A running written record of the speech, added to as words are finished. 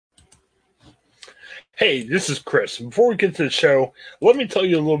Hey, this is Chris. Before we get to the show, let me tell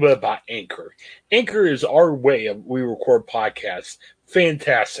you a little bit about Anchor. Anchor is our way of we record podcasts.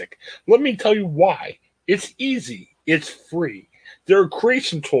 Fantastic. Let me tell you why. It's easy. It's free. There are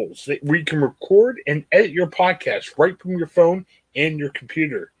creation tools that where you can record and edit your podcast right from your phone and your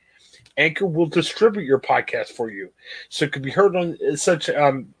computer. Anchor will distribute your podcast for you, so it can be heard on such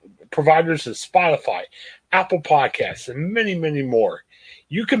providers as Spotify, Apple Podcasts, and many, many more.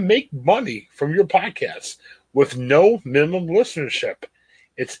 You can make money from your podcast with no minimum listenership.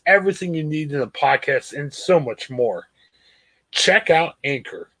 It's everything you need in a podcast and so much more. Check out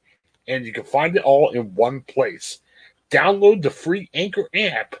Anchor, and you can find it all in one place. Download the free Anchor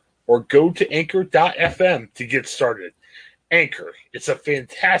app or go to anchor.fm to get started. Anchor, it's a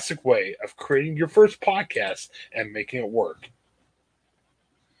fantastic way of creating your first podcast and making it work.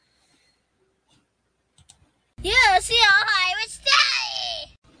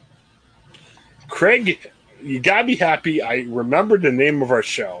 Craig, you gotta be happy. I remembered the name of our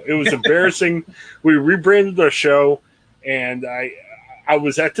show. It was embarrassing. We rebranded our show, and I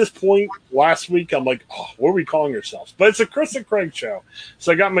was at this point last week. I'm like, oh, what are we calling ourselves? But it's a Chris and Craig show.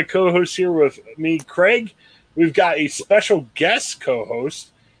 So I got my co-host here with me, Craig. We've got a special guest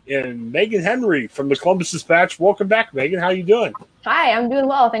co-host in Megan Henry from the Columbus Dispatch. Welcome back, Megan. How you doing? Hi, I'm doing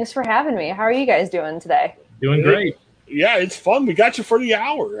well. Thanks for having me. How are you guys doing today? Doing great. Yeah, it's fun. We got you for the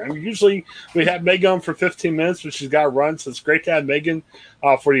hour. I mean, usually we have Megan on for 15 minutes, but she's got to run, so it's great to have Megan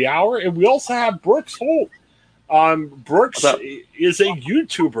for the hour. And we also have Brooks Holt. Brooks is a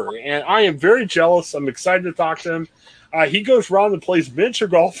YouTuber, and I am very jealous. I'm excited to talk to him. He goes around and plays miniature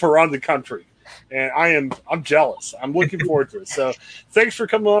golf around the country, and I'm jealous. I'm looking forward to it. So thanks for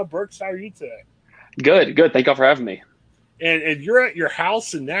coming on, Brooks. How are you today? Good. Thank you for having me. And you're at your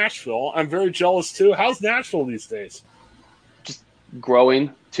house in Nashville. I'm very jealous, too. How's Nashville these days? Just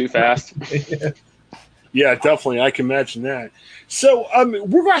growing too fast. Yeah, definitely. I can imagine that. So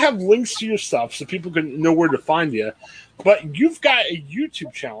we're going to have links to your stuff so people can know where to find you. But you've got a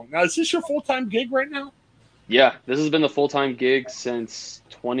YouTube channel. Now, is this your full-time gig right now? Yeah, this has been the full-time gig since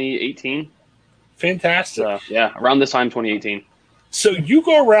 2018. Fantastic. Yeah, around this time, 2018. So you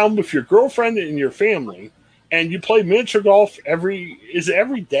go around with your girlfriend and your family, and you play miniature golf every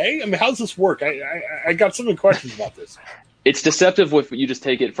day? I mean, how does this work? I got so many questions about this. It's deceptive if you just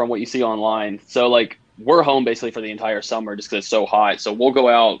take it from what you see online. So, like, we're home basically for the entire summer just because it's so hot. So we'll go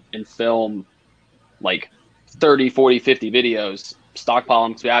out and film, like, 30, 40, 50 videos, stockpile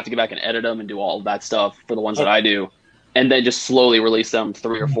them because we have to get back and edit them and do all of that stuff for the ones that I do, and then just slowly release them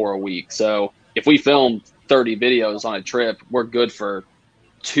 3 or 4 a week. So if we film 30 videos on a trip, we're good for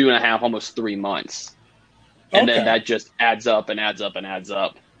 2.5, almost 3 months. And then that just adds up and adds up and adds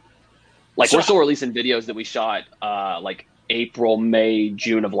up. Like, we're still releasing videos that we shot like April, May,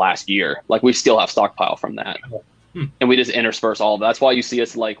 June of last year. Like, we still have stockpile from that. And we just intersperse all of that. That's why you see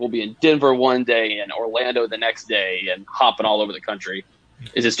us, like, we'll be in Denver one day and Orlando the next day and hopping all over the country.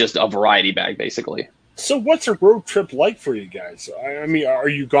 It's just a variety bag, basically. So what's a road trip like for you guys? I mean, are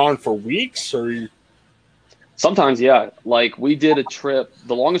you gone for weeks or? Sometimes, yeah. Like, we did a trip.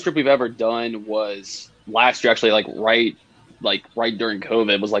 The longest trip we've ever done was last year, actually, right during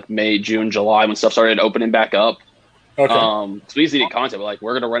COVID. It was like May, June, July when stuff started opening back up. Okay. So we just needed content. We're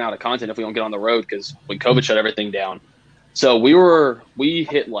going to run out of content if we don't get on the road because when COVID shut everything down. So we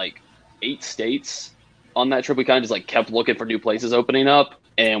hit like 8 states on that trip. We kind of just like kept looking for new places opening up,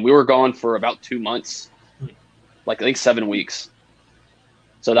 and we were gone for about 2 months, like I think 7 weeks.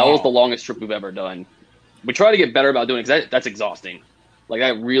 So that was the longest trip we've ever done. We try to get better about doing it because that's exhausting. Like,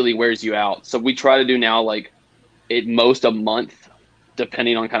 that really wears you out. So we try to do now, like, at most a month,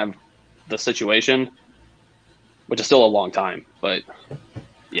 depending on kind of the situation, which is still a long time. But,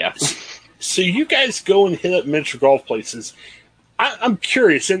 yeah. So you guys go and hit up miniature golf places. I'm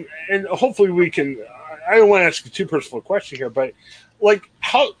curious, and hopefully we can – I don't want to ask a too personal question here, but, like,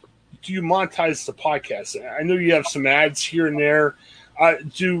 how do you monetize the podcast? I know you have some ads here and there.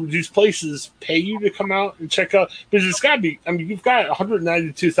 Do these places pay you to come out and check out? Because it's got to be, I mean, you've got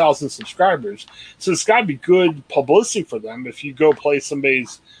 192,000 subscribers, so it's got to be good publicity for them if you go play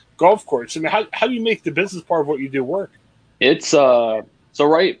somebody's golf course. I mean, how do you make the business part of what you do work? It's, so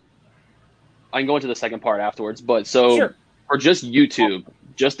right, I can go into the second part afterwards, but for just YouTube,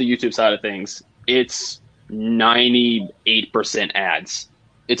 just the YouTube side of things, it's 98% ads.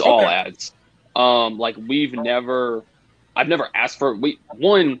 It's all ads. Like, I've never asked for we've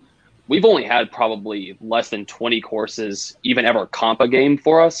only had probably less than 20 courses even ever comp a game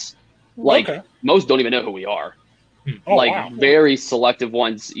for us. Like, most don't even know who we are. Very selective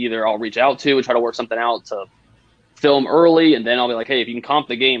ones either I'll reach out to and try to work something out to film early, and then I'll be like, hey, if you can comp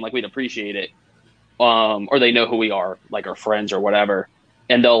the game, like, we'd appreciate it. or they know who we are, like our friends or whatever,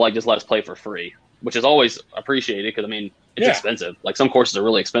 and they'll like just let us play for free, which is always appreciated because I mean it's expensive. Like some courses are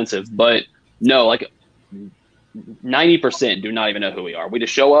really expensive, but no, like 90% do not even know who we are. We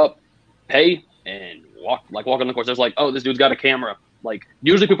just show up, pay, and walk on the course. There's like, oh, this dude's got a camera. Like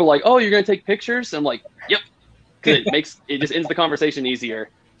usually people are like, oh, you're gonna take pictures. And I'm like, yep, because it just ends the conversation easier,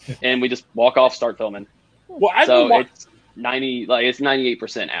 and we just walk off, start filming. Well, it's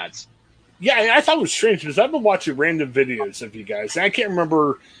 98% ads. Yeah, I thought it was strange because I've been watching random videos of you guys, and I can't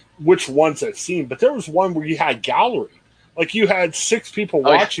remember which ones I've seen, but there was one where you had gallery. Like you had 6 people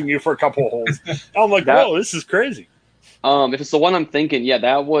watching you for a couple of holes. And I'm like, whoa, this is crazy. If it's the one I'm thinking, I think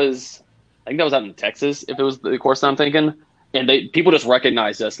that was out in Texas, if it was the course that I'm thinking. And people just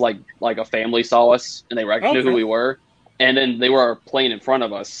recognized us like a family saw us and they knew who we were. And then they were playing in front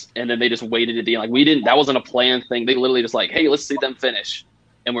of us, and then they just waited at the end. Like that wasn't a planned thing. They literally just like, hey, let's see them finish.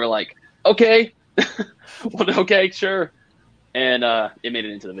 And we're like, okay. Well, okay, sure. And it made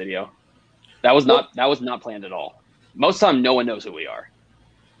it into the video. That was not planned at all. Most of the time, no one knows who we are.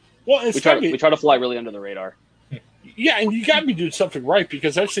 Well, we try to fly really under the radar. Yeah, and you got to be doing something right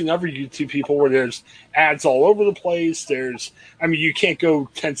because I've seen other YouTube people where there's ads all over the place. You can't go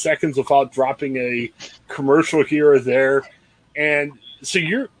 10 seconds without dropping a commercial here or there. And so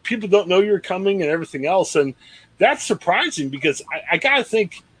people don't know you're coming and everything else. And that's surprising because I got to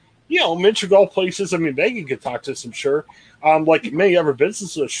think, miniature golf places, Megan could talk to us, I'm sure. Like many other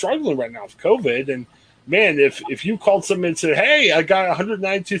businesses are struggling right now with COVID. And man, if you called someone and said, hey, I got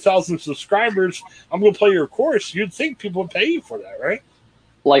 192,000 subscribers, I'm going to play your course, you'd think people would pay you for that, right?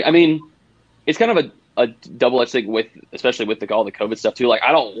 Like, it's kind of a double-edged thing especially with all the COVID stuff too. Like,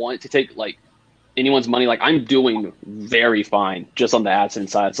 I don't want to take like anyone's money. Like, I'm doing very fine just on the AdSense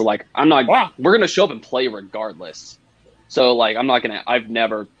side. So like, we're going to show up and play regardless. So like, I've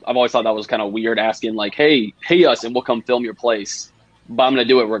always thought that was kind of weird asking like, hey, pay us and we'll come film your place, but I'm going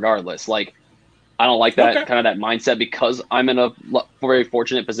to do it regardless. Like, I don't like that kind of that mindset because I'm in a very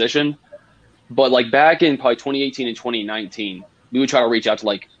fortunate position. But like back in probably 2018 and 2019, we would try to reach out to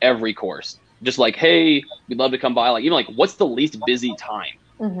like every course, just like, hey, we'd love to come by. Like even like, what's the least busy time?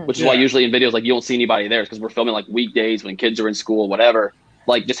 Mm-hmm. Which is why usually in videos like you don't see anybody there because we're filming like weekdays when kids are in school, whatever.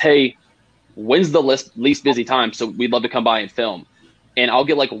 Like just hey, when's the least busy time? So we'd love to come by and film, and I'll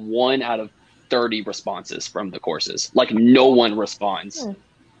get like 1 out of 30 responses from the courses. Like no one responds. Mm.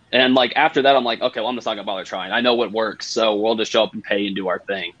 And like after that, I'm like, okay, well, I'm just not gonna bother trying. I know what works, so we'll just show up and pay and do our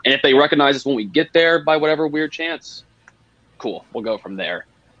thing. And if they recognize us when we get there by whatever weird chance, cool, we'll go from there.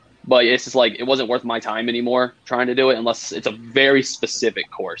 But it's just like it wasn't worth my time anymore trying to do it unless it's a very specific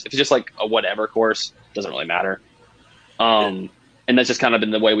course. If it's just like a whatever course, doesn't really matter. And that's just kind of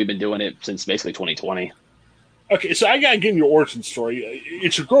been the way we've been doing it since basically 2020. Okay, so I gotta get in your origin story.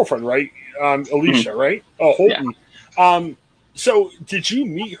 It's your girlfriend, right? Alicia, right? Oh, Holton. Yeah. So did you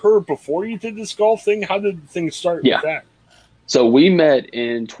meet her before you did this golf thing? How did things start with that? So we met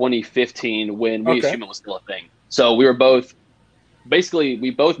in 2015 when We As Human was still a thing. So we both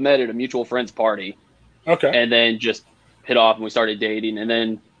met at a mutual friend's party. Okay. And then just hit off and we started dating. And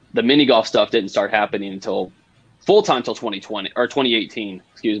then the mini golf stuff didn't start happening until full-time until 2018,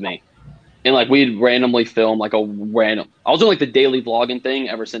 excuse me. And like we'd randomly film I was doing like the daily vlogging thing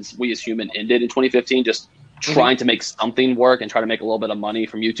ever since We As Human ended in 2015, just trying to make something work and try to make a little bit of money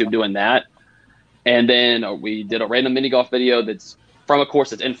from YouTube doing that. And then we did a random mini golf video that's from a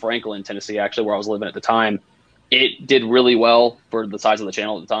course that's in Franklin, Tennessee, actually, where I was living at the time. It did really well for the size of the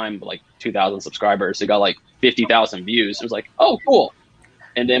channel at the time, like 2,000 subscribers. It got like 50,000 views. It was like, oh, cool.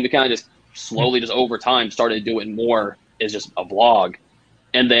 And then we kind of just slowly, just over time, started doing more as just a vlog.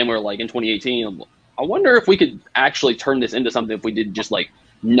 And then we're like in 2018, I wonder if we could actually turn this into something if we did just like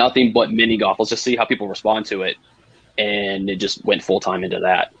nothing but mini golf. Let's just see how people respond to it. And it just went full time into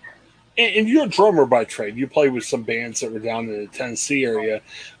that. And you're a drummer by trade. You play with some bands that were down in the Tennessee area.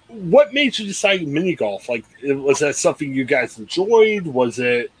 What made you decide mini golf? Like, was that something you guys enjoyed? Was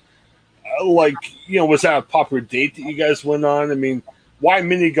it was that a popular date that you guys went on? Why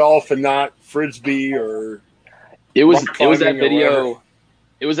mini golf and not frisbee or? It was that video.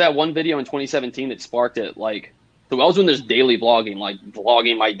 It was that one video in 2017 that sparked it. Like, so I was doing this daily vlogging, like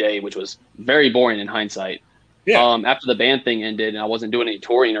vlogging my day, which was very boring in hindsight. Yeah. After the band thing ended and I wasn't doing any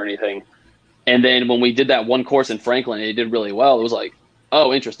touring or anything. And then when we did that one course in Franklin, it did really well. It was like,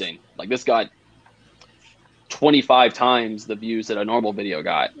 oh, interesting. Like this got 25 times the views that a normal video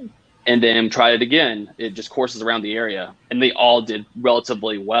got. And then tried it again. It just courses around the area. And they all did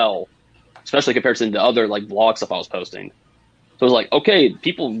relatively well, especially compared to the other like vlog stuff I was posting. So it was like, okay,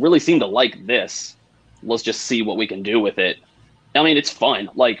 people really seem to like this. Let's just see what we can do with it. It's fun.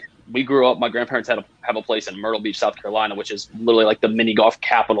 Like we grew up. My grandparents have a place in Myrtle Beach, South Carolina, which is literally like the mini golf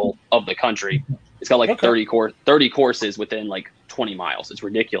capital of the country. It's got like 30 courses within like 20 miles. It's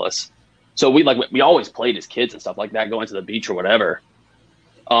ridiculous. So we always played as kids and stuff like that, going to the beach or whatever.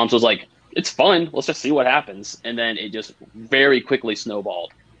 So it's like, it's fun. Let's just see what happens. And then it just very quickly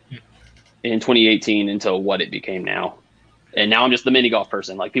snowballed in 2018 into what it became now. And now I'm just the mini golf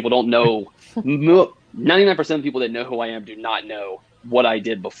person. Like, people don't know. 99% of the people that know who I am do not know what I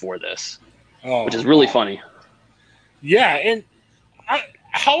did before this, which is really funny. Yeah. And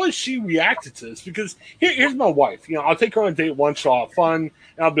how has she reacted to this? Because here's my wife. You know, I'll take her on a date once, she'll have fun,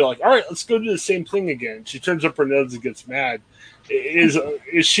 and I'll be like, all right, let's go do the same thing again. She turns up her nose and gets mad. Is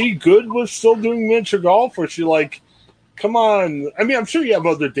she good with still doing miniature golf, or is she like, come on? I mean, I'm sure you have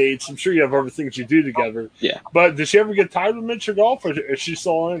other dates. I'm sure you have other things you do together. Yeah. But does she ever get tired of miniature golf, or is she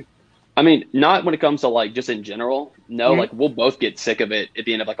still in? I mean, not when it comes to like just in general. No, like we'll both get sick of it at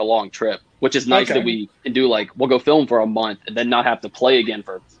the end of like a long trip, which is nice that we can do. Like, we'll go film for a month and then not have to play again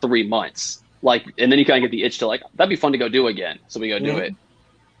for 3 months. Like, and then you kind of get the itch to like, that'd be fun to go do again. So we go do it.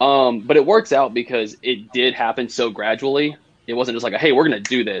 But it works out because it did happen so gradually. It wasn't just like, hey, we're going to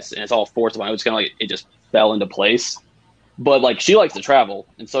do this and it's all forced upon. It was kind of like, it just fell into place. But like, she likes to travel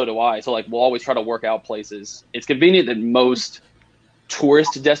and so do I. So like, we'll always try to work out places. It's convenient that most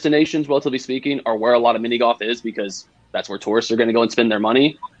tourist destinations, relatively speaking, are where a lot of mini golf is, because that's where tourists are going to go and spend their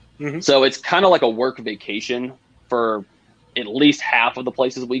money. So it's kind of like a work vacation for at least half of the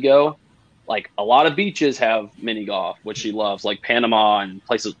places we go. Like, a lot of beaches have mini golf, which she loves, like Panama and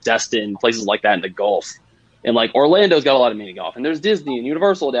places, Destin, places like that in the Gulf. And like Orlando's got a lot of mini golf, and there's Disney and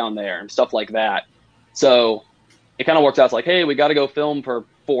Universal down there and stuff like that. So it kind of works out. It's like, hey, we got to go film for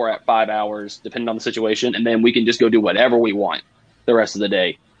 4 to 5 hours, depending on the situation, and then we can just go do whatever we want the rest of the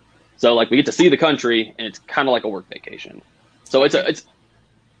day. So like, we get to see the country, and it's kind of like a work vacation. So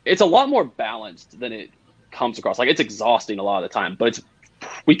it's a lot more balanced than it comes across. Like, it's exhausting a lot of the time, but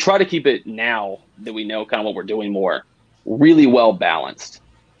we try to keep it, now that we know kind of what we're doing more, really well balanced,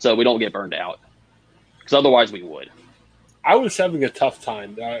 so we don't get burned out, because otherwise we would. I was having a tough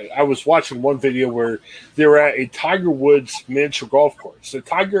time. I was watching one video where they were at a Tiger Woods miniature golf course. So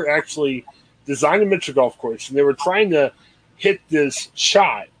Tiger actually designed a miniature golf course, and they were trying to hit this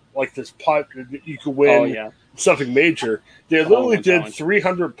shot, like this putt that you could win something major. They literally did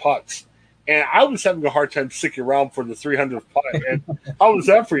 300 putts, and I was having a hard time sticking around for the 300th putt. And how was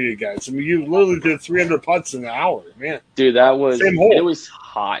that for you guys? I mean, you literally did 300 putts in an hour, man. Dude, it was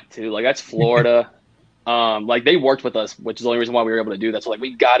hot too. Like, that's Florida. Like, they worked with us, which is the only reason why we were able to do that. So like,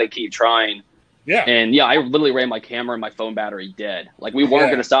 we got to keep trying. Yeah. And yeah, I literally ran my camera and my phone battery dead. Like, we weren't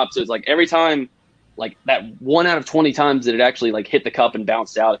going to stop. So it's like, every time, like that 1 out of 20 times that it actually like hit the cup and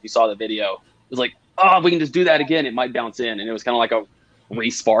bounced out, if you saw the video, it was like, oh, we can just do that again. It might bounce in. And it was kind of like a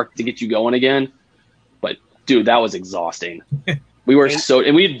re-spark to get you going again. But dude, that was exhausting. We were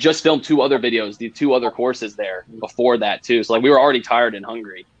and we had just filmed 2 other videos, the 2 other courses there before that too. So like, we were already tired and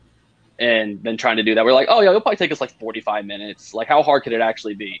hungry. And then trying to do that, we're like, oh yeah, it'll probably take us like 45 minutes. Like, how hard could it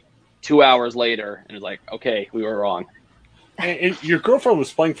actually be? 2 hours later, and it's like, okay, we were wrong. And your girlfriend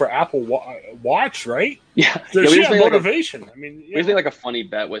was playing for Apple Watch, right? Yeah. So she had motivation. We just made like a funny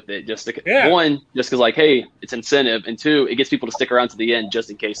bet with it, just to, one, just because like, hey, it's incentive, and 2, it gets people to stick around to the end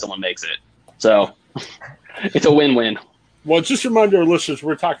just in case someone makes it. So it's a win-win. Well, just a reminder our listeners,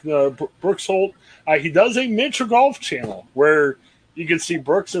 we're talking to Brooks Holt. He does a miniature golf channel where you can see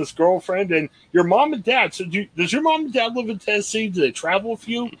Brooks and his girlfriend and your mom and dad. So does your mom and dad live in Tennessee? Do they travel with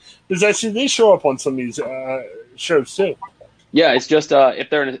you? Because I see they show up on some of these shows too. Yeah, it's just if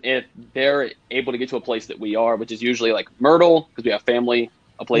they're able to get to a place that we are, which is usually like Myrtle, because we have family,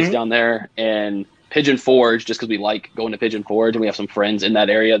 a place down there, and Pigeon Forge, just because we like going to Pigeon Forge, and we have some friends in that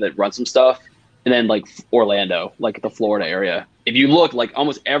area that run some stuff. And then like Orlando, like the Florida area. If you look, like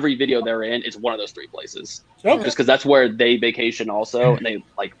almost every video they're in is one of those 3 places. Okay. Just because that's where they vacation also, and they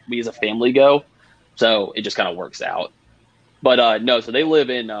like, we as a family go. So it just kind of works out. But no, so they live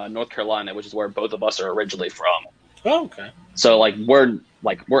in North Carolina, which is where both of us are originally from. Oh, okay. So like we're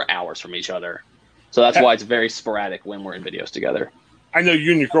hours from each other. So that's why it's very sporadic when we're in videos together. I know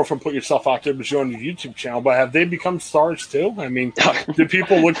you and your girlfriend put yourself out there, but you're on your YouTube channel. But have they become stars too? I mean, do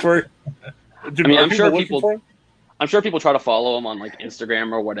people look for? I'm sure people try to follow them on like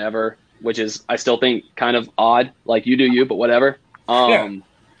Instagram or whatever, which is, I still think, kind of odd. Like, you do you, but whatever.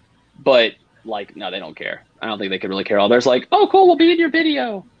 But like, no, they don't care. I don't think they could really care. There's like, oh, cool, we'll be in your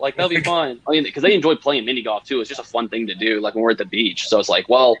video. Like, that'll be fun. I mean, because they enjoy playing mini golf too. It's just a fun thing to do. Like when we're at the beach, so it's like,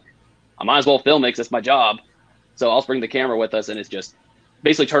 well, I might as well film it because it's my job. So I'll bring the camera with us, and it's just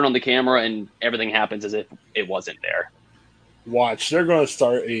basically turn on the camera and everything happens as if it wasn't there. watch. They're going to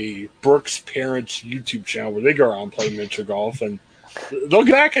start a Brooks Parents YouTube channel where they go around and play miniature golf, and they'll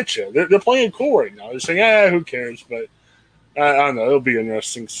get back at you. They're playing cool right now. They're saying, who cares? But I don't know. It'll be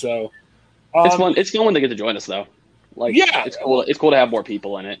interesting. So it's fun. It's fun when they get to join us, though. Like, yeah, it's cool. It's cool to have more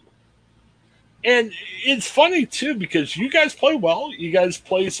people in it. And it's funny, too, because you guys play well. You guys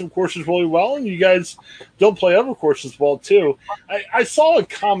play some courses really well, and you guys don't play other courses well, too. I saw a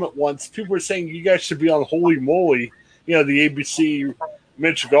comment once. People were saying you guys should be on Holy Moly, the ABC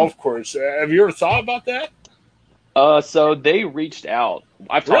miniature golf course. Have you ever thought about that? So they reached out.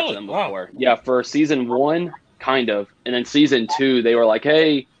 I've talked to them before. Wow. Yeah, for season 1, kind of. And then season 2, they were like,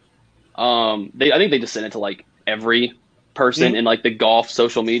 hey, I think they just sent it to, like, every person in, like, the golf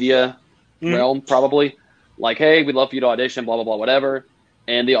social media realm, probably, like, hey, we'd love for you to audition, blah blah blah, whatever.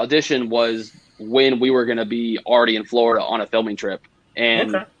 And the audition was when we were going to be already in Florida on a filming trip,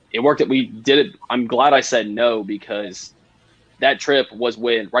 and it worked. We did it. I'm glad I said no, because that trip was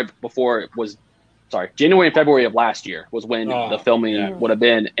right before it was. January and February of last year was when the filming would have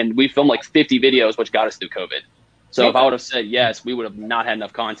been, and we filmed like 50 videos, which got us through COVID. So if I would have said yes, we would have not had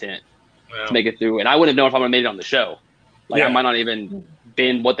enough content to make it through, and I wouldn't have known if I would have made it on the show. Like, I might not even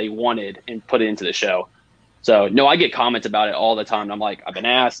been what they wanted and put it into the show. So no, I get comments about it all the time. And I'm like, I've been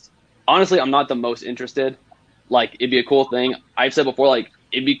asked. Honestly, I'm not the most interested. Like, it'd be a cool thing. I've said before, like,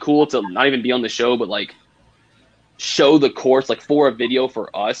 it'd be cool to not even be on the show, but like show the course, like, for a video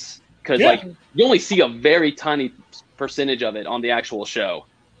for us. Because like, you only see a very tiny percentage of it on the actual show.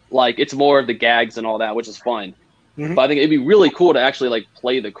 Like, it's more of the gags and all that, which is fun. But I think it'd be really cool to actually like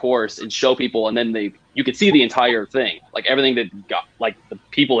play the course and show people, and then you could see the entire thing, like everything that got, like, the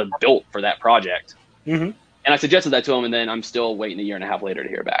people had built for that project. And I suggested that to them, and then I'm still waiting a year and a half later to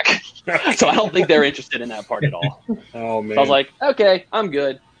hear back. So I don't think they're interested in that part at all. Oh man! So I was like, okay, I'm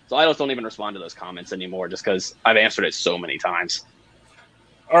good. So I just don't even respond to those comments anymore, just because I've answered it so many times.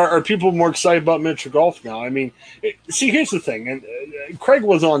 Are people more excited about miniature golf now? I mean, see, here's the thing, and Craig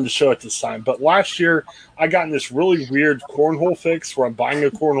wasn't on the show at this time, but last year I got in this really weird cornhole fix where I'm buying a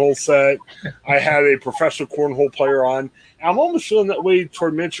cornhole set. I had a professional cornhole player on. I'm almost feeling that way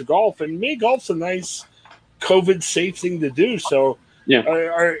toward miniature golf, and mini golf's a nice COVID-safe thing to do. So,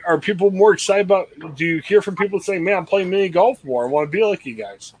 are people more excited about? Do you hear from people saying, "Man, I'm playing mini golf more. I want to be like you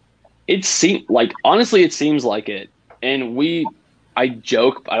guys"? It seems like, honestly, it seems like it, and I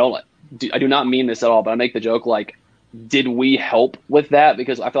joke, I do not mean this at all, but I make the joke, like, did we help with that?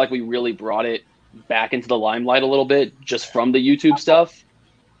 Because I feel like we really brought it back into the limelight a little bit just from the YouTube stuff.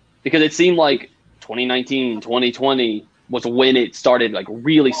 Because it seemed like 2019, 2020 was when it started, like,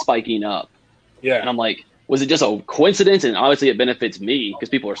 really spiking up. Yeah. And I'm like, was it just a coincidence? And obviously it benefits me because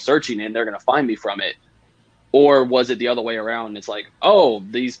people are searching and they're going to find me from it. Or was it the other way around? It's like, oh,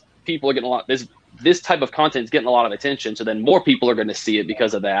 these people are getting a lot, this type of content is getting a lot of attention, so then more people are going to see it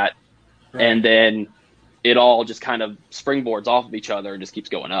because of that. Right. And then it all just kind of springboards off of each other and just keeps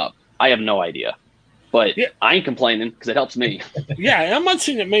going up. I have no idea. But I ain't complaining because it helps me. Yeah, I'm not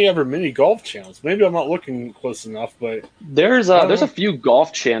seeing that many other mini golf channels. Maybe I'm not looking close enough, but there's a few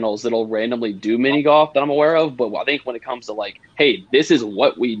golf channels that'll randomly do mini golf that I'm aware of. But I think when it comes to like, hey, this is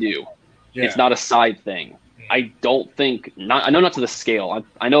what we do, it's not a side thing. I don't think I know not to the scale.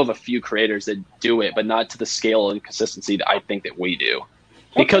 I know of a few creators that do it, but not to the scale and consistency that I think that we do.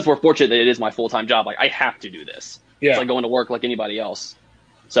 Because we're fortunate that it is my full-time job. Like, I have to do this. Yeah. It's like going to work like anybody else.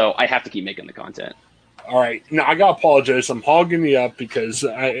 So I have to keep making the content. All right. Now, I got to apologize. I'm hogging you up because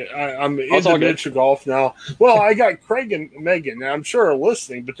I'm into miniature golf now. Well, I got Craig and Megan, and I'm sure are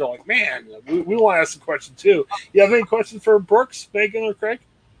listening, but they're like, man, we want to ask a question too. You have any questions for Brooks, Megan, or Craig?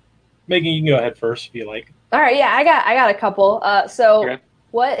 Megan, you can go ahead first if you like. All right. Yeah, I got a couple.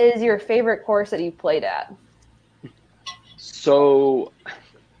 What is your favorite course that you've played at? So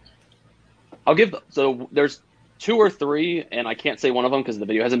there's 2 or 3, and I can't say one of them because the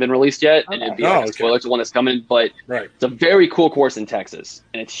video hasn't been released yet, and it'd be a spoiler to one that's coming. But it's a very cool course in Texas,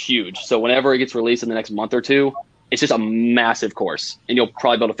 and it's huge. So whenever it gets released in the next month or 2, it's just a massive course, and you'll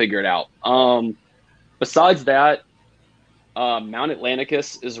probably be able to figure it out. Besides that, Mount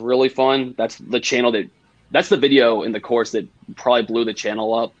Atlanticus is really fun. That's the video in the course that probably blew the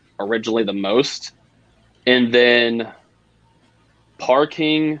channel up originally the most. And then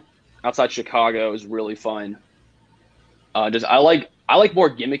parking outside Chicago is really fun. I like more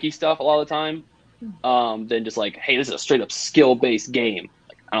gimmicky stuff a lot of the time than just like, hey, this is a straight up skill based game.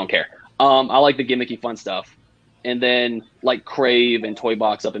 Like, I don't care. I like the gimmicky fun stuff. And then like Crave and Toy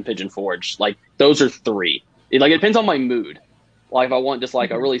Box up in Pigeon Forge. Like, those are 3. It depends on my mood. Like, if I want just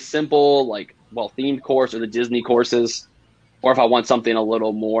like a really simple, like, themed course, or the Disney courses, or if I want something a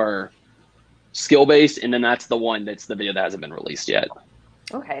little more skill based, and then that's the video that hasn't been released yet.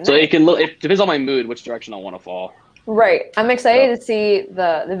 Okay. Nice. So it depends on my mood, which direction I want to fall. Right. I'm excited to see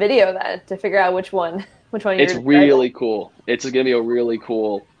the video then to figure out which one It's really cool. It's going to be a really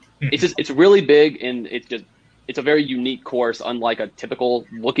cool. It's really big, and it's a very unique course, unlike a typical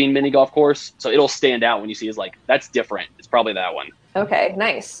looking mini golf course. So it'll stand out when you see it's like, that's different. It's probably that one. Okay,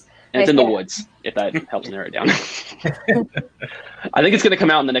 nice. And it's in the woods, if that helps narrow it down. I think it's going to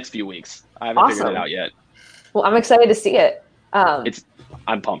come out in the next few weeks. I haven't figured it out yet. Well, I'm excited to see it.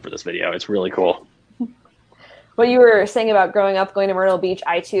 I'm pumped for this video. It's really cool. What you were saying about growing up going to Myrtle Beach,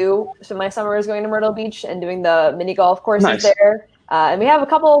 I too, so my summer was going to Myrtle Beach and doing the mini golf courses there. And we have a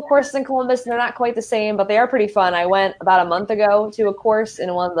couple of courses in Columbus, and they're not quite the same, but they are pretty fun. I went about a month ago to a course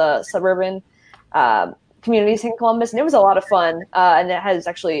in one of the suburban communities in Columbus, and it was a lot of fun. And it has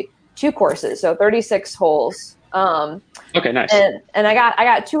actually 2 courses, so 36 holes. Okay, nice. And I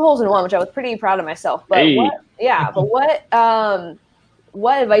got 2 holes in one, which I was pretty proud of myself. But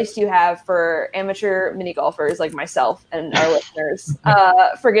what advice do you have for amateur mini golfers like myself and our listeners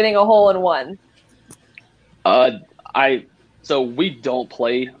for getting a hole in one? So we don't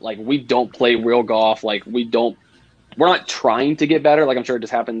play real golf. Like we're not trying to get better. Like I'm sure it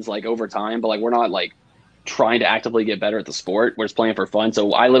just happens like over time, but like we're not like trying to actively get better at the sport. We're just playing for fun.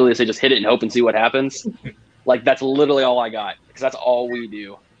 So I literally say just hit it and hope and see what happens. Like that's literally all I got because that's all we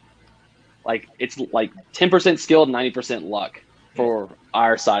do. Like it's like 10% skill, 90% luck for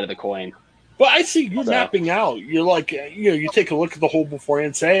our side of the coin. Well, I see you mapping out. You're like, you take a look at the hole before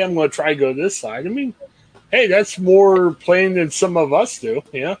and say, hey, I'm going to try to go this side. I mean, hey, that's more playing than some of us do.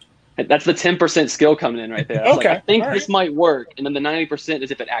 Yeah. That's the 10% skill coming in right there. Okay. Like, I think this might work. And then the 90%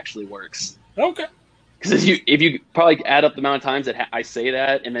 is if it actually works. Okay. Because if you probably add up the amount of times that I say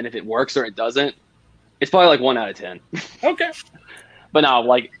that, and then if it works or it doesn't, it's probably like 1 out of 10. Okay. But no,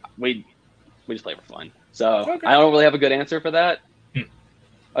 like we just play for fun. So I don't really have a good answer for that.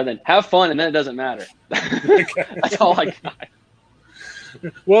 Other than have fun, and then it doesn't matter. That's all I got.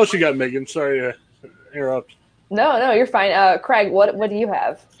 What else you got, Megan? Sorry to interrupt. No, you're fine. Craig, what do you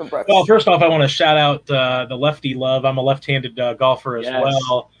have for Brooks? Well, first off, I want to shout out the lefty love. I'm a left-handed golfer as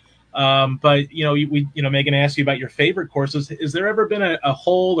well. But Megan asked you about your favorite courses. Has there ever been a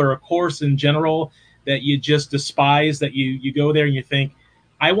hole or a course in general that you just despise, that you go there and you think,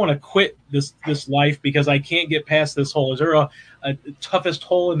 I want to quit this life because I can't get past this hole? Is there a toughest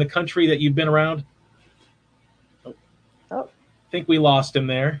hole in the country that you've been around? Oh. I think we lost him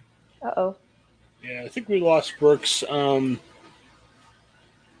there. Uh-oh. Yeah, I think we lost Brooks. Hopefully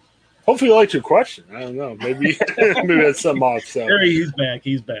you liked your question. I don't know. Maybe that's something off. So. He's back.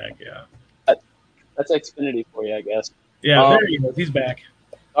 He's back, yeah. That's Xfinity for you, I guess. Yeah, there he is. He's back.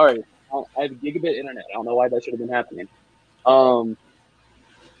 All right. I have gigabit internet. I don't know why that should have been happening. Not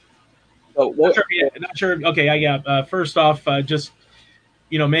sure. Okay, yeah. First off, just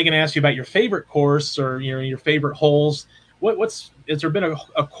Megan asked you about your favorite course or your favorite holes. Has there been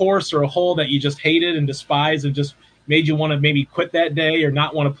a course or a hole that you just hated and despised and just made you want to maybe quit that day or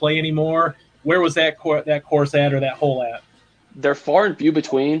not want to play anymore? Where was that course at or that hole at? They're far and few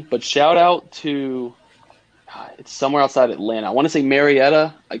between, but shout out to it's somewhere outside Atlanta. I want to say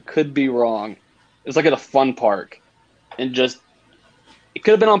Marietta. I could be wrong. It was like at a fun park, and just. It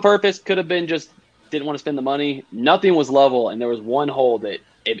could have been on purpose, could have been just didn't want to spend the money. Nothing was level, and there was one hole that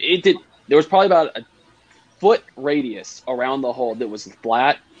it did. There was probably about a foot radius around the hole that was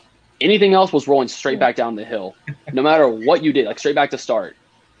flat. Anything else was rolling straight back down the hill. No matter what you did, like straight back to start.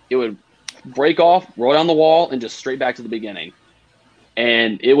 It would break off, roll down the wall, and just straight back to the beginning.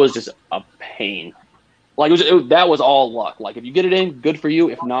 And it was just a pain. Like that was all luck. Like if you get it in, good for you.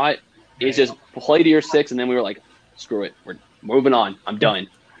 If not, it's just play to your 6, and then we were like, screw it, we're moving on. I'm done.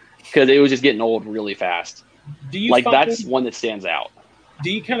 Because it was just getting old really fast. That's one that stands out.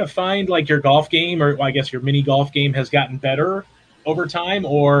 Do you kind of find like your golf game, or I guess your mini golf game, has gotten better over time,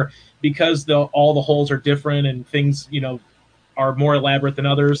 or because all the holes are different and things are more elaborate than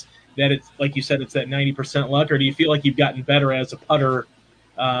others, that it's like you said, it's that 90% luck, or do you feel like you've gotten better as a putter,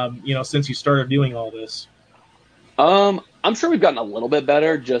 since you started doing all this? I'm sure we've gotten a little bit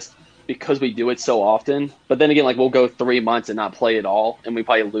better just because we do it so often. But then again, like we'll go 3 months and not play at all, and we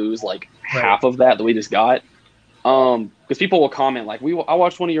probably lose like half of that we just got. Because people will comment like, I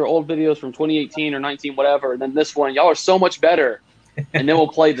watched one of your old videos from 2018 or 19, whatever, and then this one, y'all are so much better. And then we'll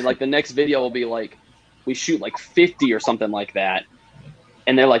play the next video will be like, we shoot like 50 or something like that.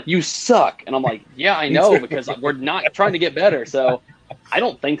 And they're like, you suck. And I'm like, yeah, I know, because we're not trying to get better. So I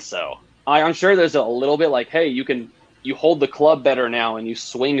don't think so. I'm sure there's a little bit like, hey, you hold the club better now and you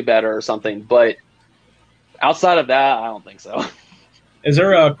swing better or something. But outside of that, I don't think so. Is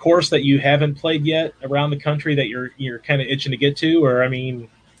there a course that you haven't played yet around the country that you're kind of itching to get to, or I mean,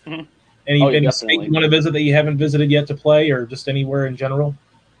 any state you want to visit that you haven't visited yet to play, or just anywhere in general?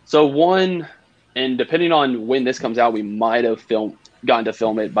 So one, and depending on when this comes out, we might have gotten to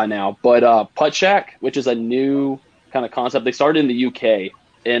film it by now. But Putt Shack, which is a new kind of concept, they started in the UK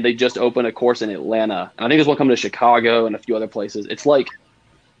and they just opened a course in Atlanta. And I think there's one coming to Chicago and a few other places. It's like,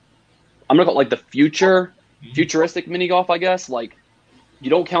 I'm gonna call it like the futuristic mini golf, I guess. Like, you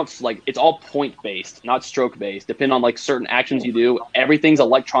don't count, like, it's all point based, not stroke based. Depending on like certain actions you do, everything's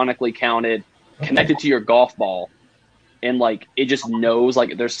electronically counted, connected to your golf ball. And like, it just knows,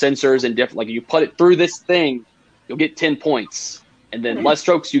 like, there's sensors and different, like, you put it through this thing, you'll get 10 points. And then less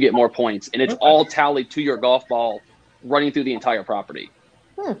strokes, you get more points. And it's all tallied to your golf ball running through the entire property.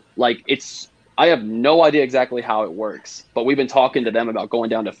 Like, I have no idea exactly how it works, but we've been talking to them about going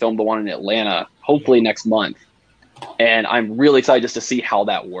down to film the one in Atlanta, hopefully next month. And I'm really excited just to see how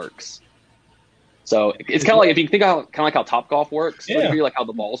that works. So it's kind of like, if you think about kind of like how Topgolf works, like how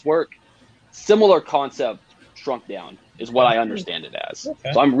the balls work, similar concept shrunk down is what I understand it as.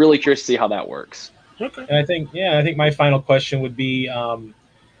 So I'm really curious to see how that works. And I think my final question would be,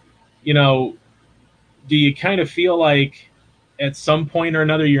 you know, do you kind of feel like at some point or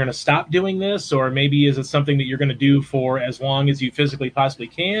another you're going to stop doing this, or maybe is it something that you're going to do for as long as you physically possibly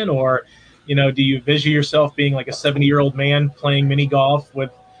can, or, you know, do you vision yourself being like a 70-year-old man playing mini golf with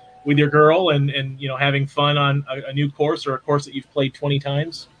your girl and you know, having fun on a new course or a course that you've played 20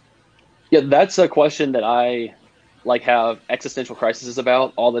 times? Yeah, that's a question that I like have existential crises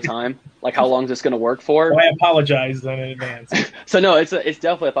about all the time. Like, how long is this going to work for? Well, I apologize then in advance. So no, it's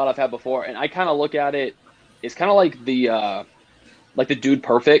definitely a thought I've had before, and I kind of look at it. It's kind of like the dude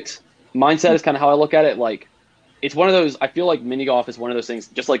perfect mindset is kind of how I look at it. Like, it's one of those. I feel like mini golf is one of those things,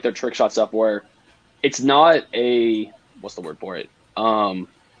 just like their trick shot stuff, where it's not what's the word for it?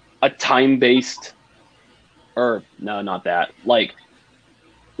 A time based, or no, not that. Like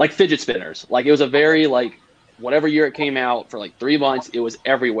fidget spinners. Like, it was a very like, whatever year it came out, for like 3 months, it was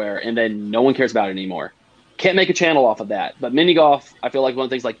everywhere, and then no one cares about it anymore. Can't make a channel off of that. But mini golf, I feel like one of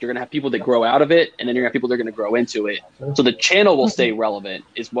the things, like, you're gonna have people that grow out of it, and then you're gonna have people that are gonna grow into it. So the channel will stay relevant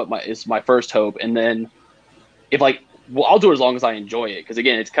is my first hope. And then I'll do it as long as I enjoy it, because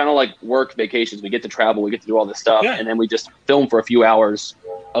again, it's kind of like work vacations. We get to travel, we get to do all this stuff, and then we just film for a few hours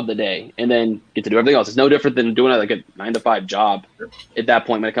of the day, and then get to do everything else. It's no different than doing like a 9-to-5 job at that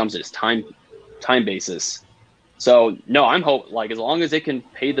point when it comes to this time basis. So no, I'm like, as long as it can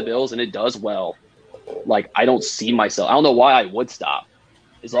pay the bills and it does well, like, I don't see myself. I don't know why I would stop.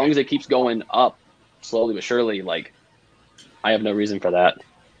 As long as it keeps going up slowly but surely, like, I have no reason for that.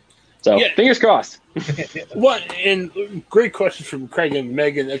 So fingers crossed. Well, and great questions from Craig and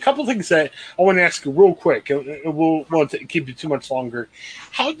Megan. A couple things that I want to ask you real quick, and we'll want to keep you too much longer.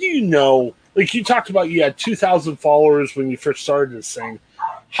 How do you know, like you talked about, you had 2,000 followers when you first started this thing.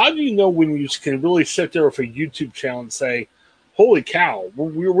 How do you know when you can really sit there with a YouTube channel and say, holy cow,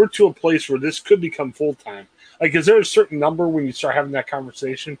 we're to a place where this could become full-time? Like, is there a certain number when you start having that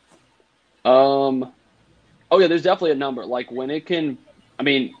conversation? Oh yeah, there's definitely a number. Like, when it can, I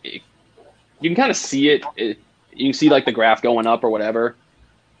mean, you can kind of see it. You can see like the graph going up or whatever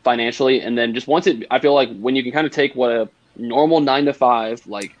financially. And then just once I feel like when you can kind of take what a normal 9-to-5,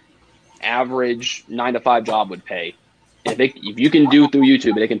 like average 9-to-5 job would pay. If you can do through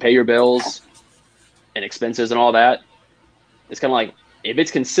YouTube, it can pay your bills and expenses and all that. It's kind of like, if it's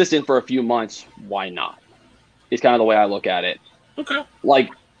consistent for a few months, why not? It's kind of the way I look at it. Okay.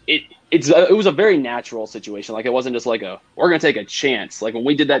 Like, it was a very natural situation. Like, it wasn't just like we're going to take a chance. Like, when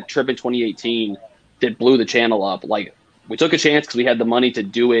we did that trip in 2018 that blew the channel up, like, we took a chance because we had the money to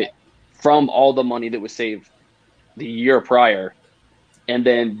do it from all the money that was saved the year prior. And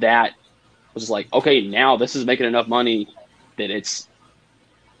then that was just like, okay, now this is making enough money that it's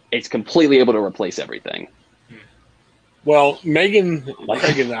completely able to replace everything. Well, Megan,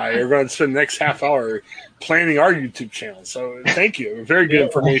 Craig, and I are going to spend the next half hour planning our YouTube channel. So thank you. Very good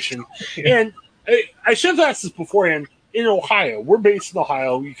information. And I should have asked this beforehand. In Ohio, we're based in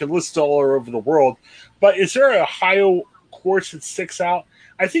Ohio. You can list all over the world. But is there an Ohio course that sticks out?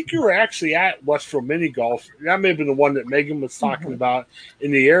 I think you were actually at Westfield Mini Golf. That may have been the one that Megan was talking about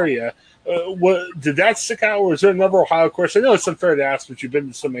in the area. Did that stick out, or was there another Ohio course? I know it's unfair to ask, but you've been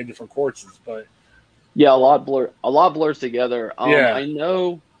to so many different courses. But yeah, a lot blurs together. I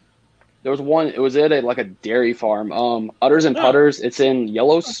know there was one. It was at a dairy farm. Udders and Putters. It's in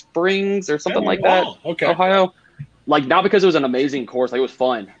Yellow Springs or something like that. Okay. Ohio. Like, not because it was an amazing course, like, it was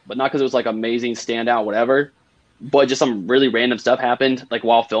fun, but not because it was like amazing, standout, whatever. But just some really random stuff happened, like,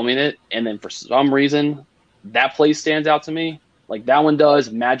 while filming it, and then for some reason that place stands out to me. Like that one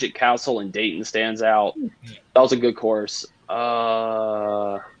does. Magic Castle in Dayton stands out. That was a good course.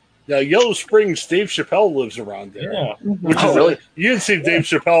 Now, Yellow Springs, Dave Chappelle lives around there. Yeah. Which is really? You didn't see Dave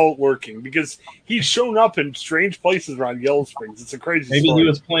Chappelle working because he's shown up in strange places around Yellow Springs. It's a crazy Maybe story. he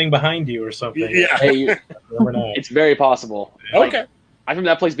was playing behind you or something. Yeah. Hey, Never know. it's very possible. Okay. Like, I remember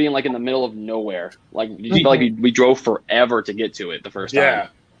that place being like in the middle of nowhere. Like you feel like we drove forever to get to it the first time. Yeah.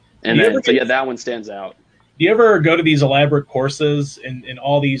 And then so that one stands out. Do you ever go to these elaborate courses and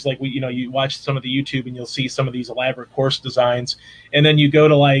all these, like, you watch some of the YouTube and you'll see some of these elaborate course designs, and then you go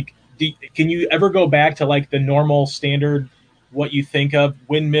to like, can you ever go back to like the normal standard, what you think of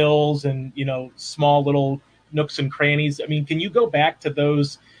windmills and, small little nooks and crannies? I mean, can you go back to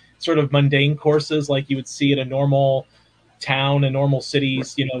those sort of mundane courses like you would see at a normal town and normal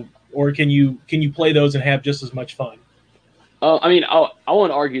cities, or can you play those and have just as much fun? I mean, I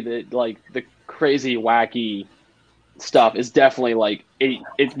won't argue that like the crazy wacky stuff is definitely like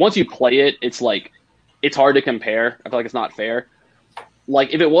it once you play it, it's like it's hard to compare. I feel like it's not fair.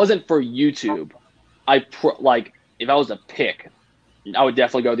 Like if it wasn't for YouTube, if I was to pick, I would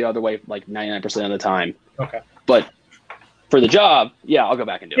definitely go the other way like 99% of the time. Okay. But for the job, yeah, I'll go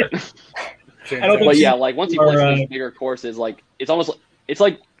back and do it. But yeah, like once you play some of these bigger courses, like it's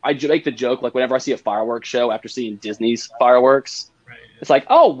like I make the joke like whenever I see a fireworks show after seeing Disney's fireworks, Right. It's like,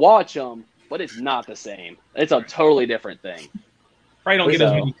 oh, watch them, but it's not the same. It's a totally different thing. Probably don't get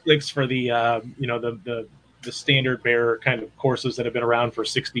as many clicks for the the standard bearer kind of courses that have been around for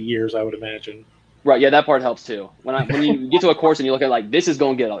 60 years, I would imagine. Right, yeah, that part helps too. When you get to a course and you look at like this is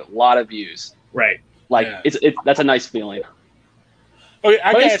going to get a lot of views. Right. Like that's a nice feeling. Okay,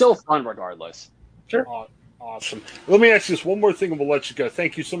 but it's still fun regardless. Sure. Awesome. Let me ask you this one more thing and we'll let you go.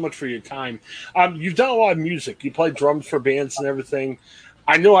 Thank you so much for your time. You've done a lot of music. You play drums for bands and everything.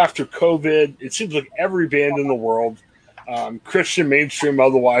 I know after COVID, it seems like every band in the world, Christian, mainstream,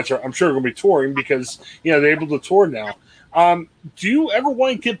 otherwise, I'm sure going to be touring because, they're able to tour now. Do you ever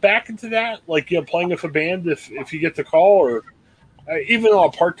want to get back into that? Like, playing with a band if you get the call or even on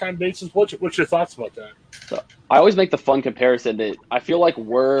a part-time basis? What's your thoughts about that? So I always make the fun comparison that I feel like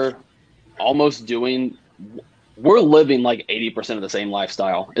we're living like 80% of the same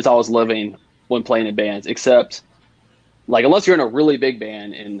lifestyle as I was living when playing in bands, except like unless you're in a really big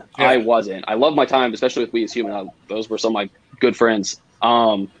band, and I wasn't. I love my time, especially with We As Human. Those were some of my good friends.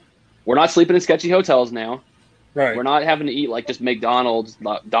 We're not sleeping in sketchy hotels now. Right. We're not having to eat like just McDonald's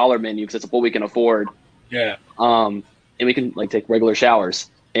dollar menu because it's what we can afford. Yeah. And we can like take regular showers,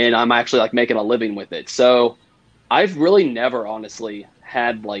 and I'm actually like making a living with it. So I've really never honestly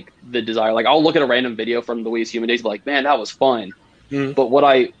had like the desire. Like I'll look at a random video from the We As Human days, and be like, man, that was fun. Mm. But what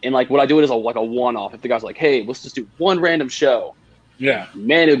I do it as a one-off. If the guy's like, hey, let's just do one random show. Yeah.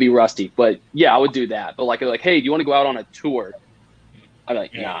 Man, it would be rusty. But yeah, I would do that. But like, hey, do you want to go out on a tour? I'd be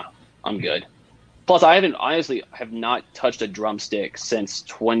like, nah, I'm good. Plus, I have not touched a drumstick since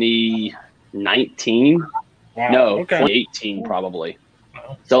 2019. Wow. No, okay. 2018 probably.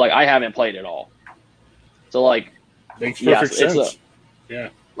 Wow. So like, I haven't played at all. So like, makes perfect sense.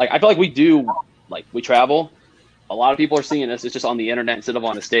 Like I feel like we travel. A lot of people are seeing us. It's just on the internet instead of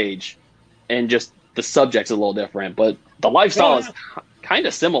on a stage, and just the subject's a little different. But the lifestyle is kind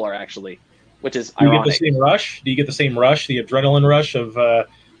of similar, actually, which is ironic. Do you get the same rush? Do you get the same rush, the adrenaline rush of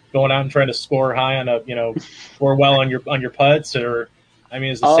going out and trying to score high on score well on your putts? Or, I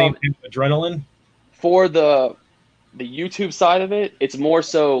mean, is the same type of adrenaline? For the YouTube side of it, it's more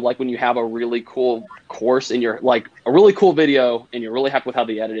so like when you have a really cool course and you're like a really cool video and you're really happy with how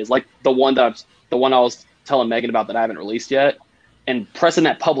the edit is, like the one I was telling Megan about that I haven't released yet, and pressing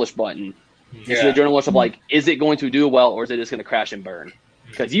that publish button. It's the adrenaline rush of like, is it going to do well or is it just going to crash and burn?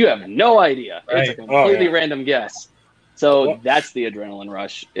 Because you have no idea. Right. It's a completely random guess. So that's the adrenaline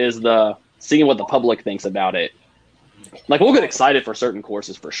rush, is the seeing what the public thinks about it. Like we'll get excited for certain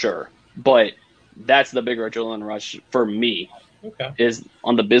courses for sure, but that's the bigger adrenaline rush for me. Okay. Is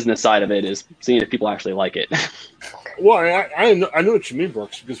on the business side of it, is seeing if people actually like it. Well, I know what you mean,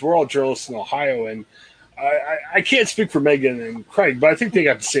 Brooks, because we're all journalists in Ohio, and I can't speak for Megan and Craig, but I think they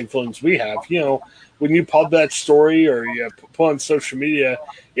got the same feelings we have. When you pub that story or you put on social media,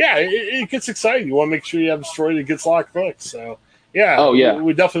 it gets exciting. You want to make sure you have a story that gets a lot of clicks. So, we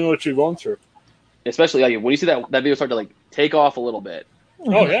definitely know what you're going through. Especially like, when you see that video start to like take off a little bit.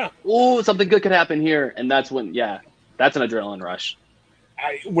 Oh, yeah. Ooh, something good could happen here. And that's when, that's an adrenaline rush.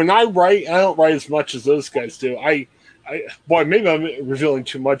 When I write, I don't write as much as those guys do. Maybe I'm revealing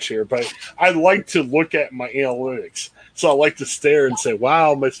too much here, but I like to look at my analytics. So I like to stare and say,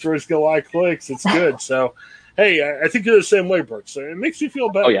 wow, my story's got a lot of clicks. It's good. So, hey, I think you're the same way, Brooks. So it makes you feel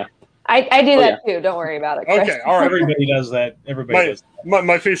better. Oh, yeah. I do that too. Don't worry about it, Chris. Okay, all right. Everybody does that. Everybody does that.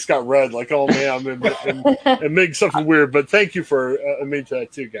 My face got red, like, oh man, I'm making something weird. But thank you for admitting to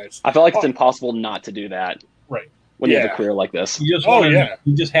that too, guys. I feel like it's impossible not to do that. Right. When you have a career like this. You just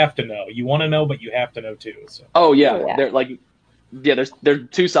you just have to know. You want to know, but you have to know too. So. Oh yeah. There's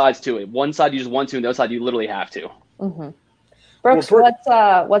two sides to it. One side you just want to, and the other side you literally have to. Mm-hmm. Brooks,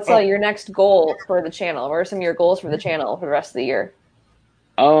 what's your next goal for the channel? What are some of your goals for the channel for the rest of the year?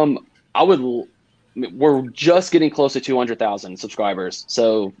 We're just getting close to 200,000 subscribers,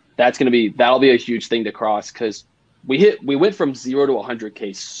 so that'll be a huge thing to cross, because we went from 0 to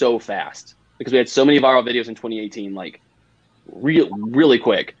 100K so fast because we had so many viral videos in 2018, like really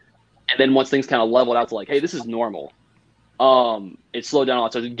quick, and then once things kind of leveled out to like, hey, this is normal, it slowed down a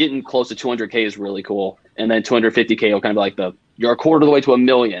lot. So getting close to 200K is really cool, and then 250K will kind of be like you're a quarter of the way to 1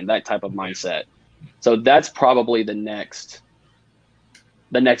 million, that type of mindset. So that's probably the next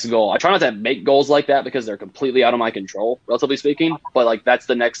goal. I try not to make goals like that because they're completely out of my control, relatively speaking. But that's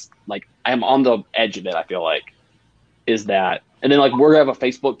the next, I'm on the edge of it, I feel like, is that. And then we're going to have a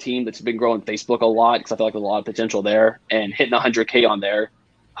Facebook team that's been growing Facebook a lot because I feel like there's a lot of potential there, and hitting 100K on there,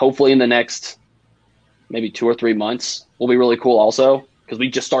 hopefully in the next maybe 2 or 3 months will be really cool also, because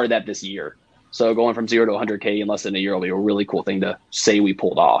we just started that this year. So going from 0 to 100K in less than a year will be a really cool thing to say we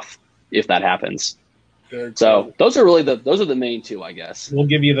pulled off if that happens. So those are the main two, I guess. We'll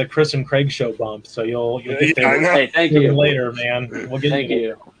give you the Chris and Craig show bump, so you'll get there. Hey, thank you later, man. We'll get thank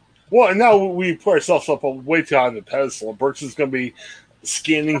you. Well, and now we put ourselves up way too high on the pedestal. Brooks is going to be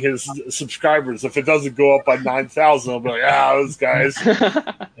scanning his subscribers. If it doesn't go up by 9,000, I'll be like, those guys.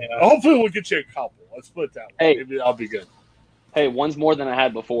 Hopefully, we'll get you a couple. Let's put it that way. Hey, maybe I'll be good. Hey, one's more than I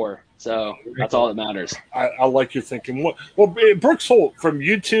had before, so that's all that matters. I like your thinking. Well, Brooks Holt from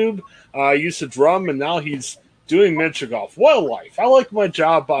YouTube used to drum, and now he's doing miniature golf. What a life! I like my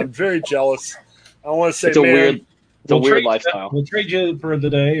job. I'm very jealous. I want to say, it's a weird lifestyle. We'll trade you for the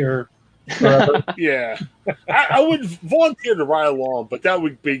day or forever. Yeah, I would volunteer to ride along, but that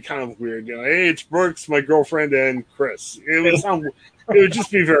would be kind of weird. Hey, it's Brooks, my girlfriend, and Chris. It would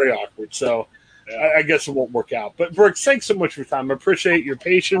just be very awkward. So. I guess it won't work out. But, Brooks, thanks so much for your time. I appreciate your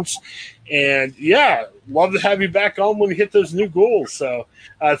patience. And, love to have you back on when you hit those new goals. So,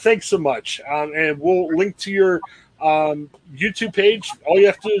 thanks so much. And we'll link to your YouTube page. All you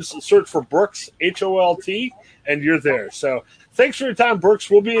have to do is search for Brooks, Holt, and you're there. So, thanks for your time, Brooks.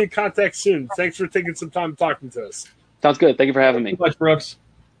 We'll be in contact soon. Thanks for taking some time talking to us. Sounds good. Thank you for having me. Thanks so much, Brooks.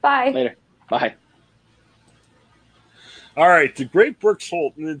 Bye. Later. Bye. All right. The great Brooks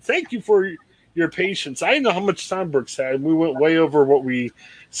Holt. And thank you for your patience. I didn't know how much time Brooks had. We went way over what we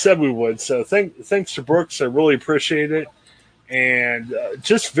said we would. So thanks to Brooks. I really appreciate it. And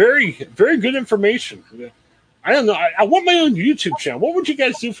just very, very good information. I don't know. I want my own YouTube channel. What would you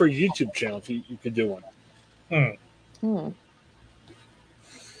guys do for a YouTube channel if you could do one?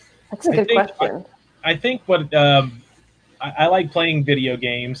 That's a good question. I think what I like playing video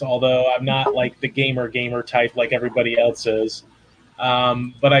games, although I'm not like the gamer type like everybody else is.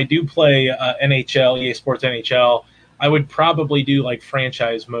 But I do play NHL, EA Sports NHL. I would probably do like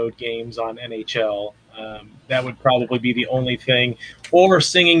franchise mode games on NHL. That would probably be the only thing. Or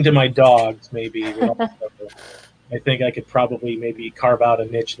singing to my dogs, maybe. I think I could probably maybe carve out a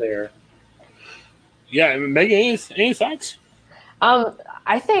niche there. Yeah, Megan, any thoughts?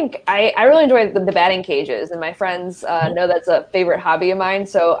 I think I really enjoy the batting cages, and my friends know that's a favorite hobby of mine.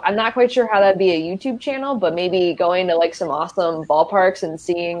 So I'm not quite sure how that'd be a YouTube channel, but maybe going to like some awesome ballparks and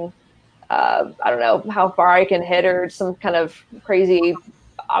seeing, I don't know, how far I can hit, or some kind of crazy,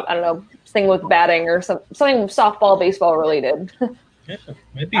 I don't know, thing with batting or something softball, baseball related. Yeah,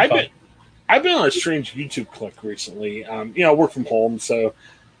 it'd be fun. I've been on a strange YouTube click recently. I work from home, so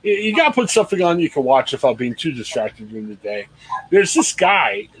you got to put something on you can watch without being too distracted during the day. There's this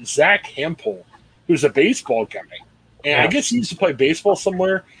guy, Zach Hempel, who's a baseball guy. And I guess he used to play baseball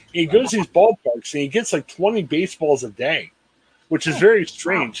somewhere. And he goes to these ballparks, and he gets like 20 baseballs a day, which is very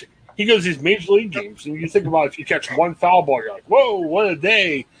strange. He goes to these major league games, and you think about if you catch one foul ball, you're like, whoa, what a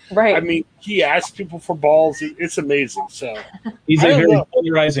day. Right. I mean, he asks people for balls. It's amazing. So he's a very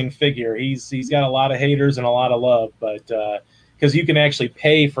polarizing figure. He's got a lot of haters and a lot of love, but because you can actually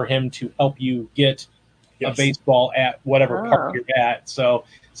pay for him to help you get a baseball at whatever park you're at. So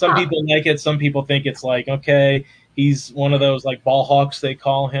some people like it. Some people think it's like, okay, he's one of those like ball hawks, they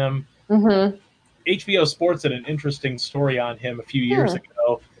call him. Mm-hmm. HBO Sports had an interesting story on him a few years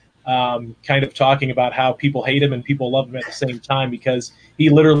ago, kind of talking about how people hate him and people love him at the same time, because he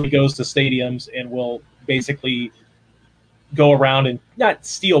literally goes to stadiums and will basically go around and not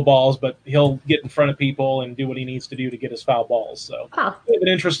steal balls, but he'll get in front of people and do what he needs to do to get his foul balls. So he has an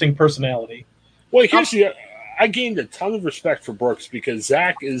interesting personality. Well, I gained a ton of respect for Brooks because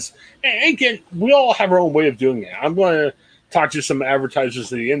Zach is, and again, we all have our own way of doing it. I'm going to talk to some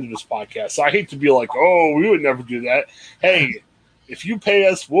advertisers at the end of this podcast. So I hate to be like, oh, we would never do that. Hey, if you pay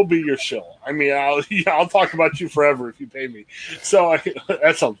us, we'll be your shill. I mean, I'll talk about you forever if you pay me. So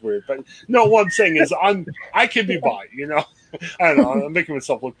that sounds weird, but no. What I'm saying is, I can be bought. I don't know. I'm making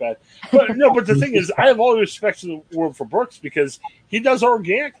myself look bad, but no. But the thing is, I have all the respect in the world for Brooks because he does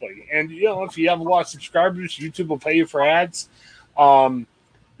organically, and if you have a lot of subscribers, YouTube will pay you for ads.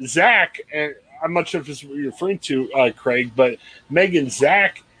 Zach, and I'm not sure if this is what you're referring to, Craig, but Megan,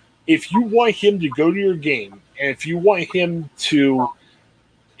 Zach, if you want him to go to your game, and if you want to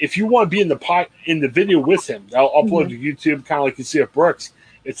be in the video with him, they'll upload to YouTube, kind of like you see at Brooks.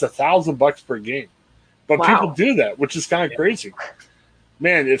 It's $1,000 per game, but people do that, which is kind of crazy.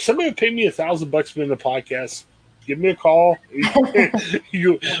 Man, if somebody would pay me $1,000 to be in the podcast, give me a call.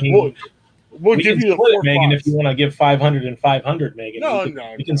 We'll give you the Megan, if you want to give 500 and 500, Megan. No.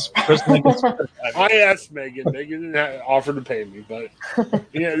 I asked Megan. Megan didn't offer to pay me, but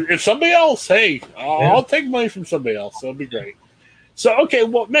if somebody else, hey, I'll take money from somebody else. That'll be great. So, okay,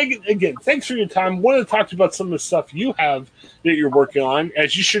 well, Megan, again, thanks for your time. I want to talk to you about some of the stuff you have that you're working on.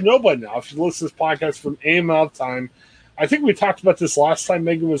 As you should know by now, if you listen to this podcast from any amount of time, I think we talked about this last time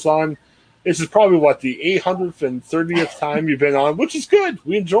Megan was on. This is probably, the 830th time you've been on, which is good.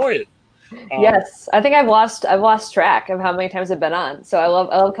 We enjoy it. Yes, I think I've lost track of how many times I've been on. So I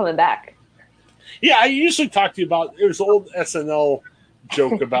love coming back. Yeah, I usually talk to you about there's an old SNL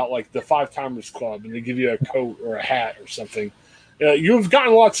joke about like the 5-Timers Club, and they give you a coat or a hat or something. You've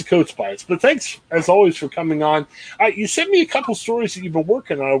gotten lots of coats by us, but thanks as always for coming on. You sent me a couple stories that you've been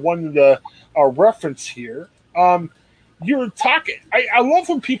working on. I wanted to reference here. You're talking. I love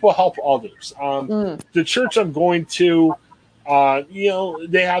when people help others. The church I'm going to.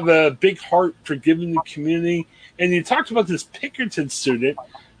 They have a big heart for giving the community. And you talked about this Pinkerton student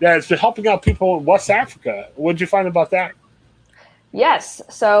that has been helping out people in West Africa. What did you find about that? Yes.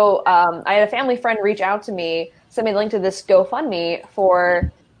 So I had a family friend reach out to me, send me a link to this GoFundMe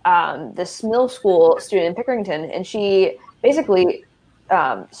for this middle school student in Pickerington. And she basically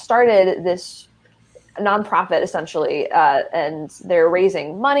started this nonprofit essentially, and they're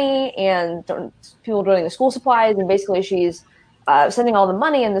raising money and people donating the school supplies. And basically she's sending all the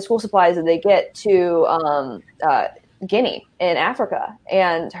money and the school supplies that they get to Guinea in Africa.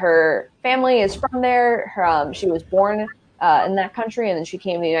 And her family is from there. She was born in that country, and then she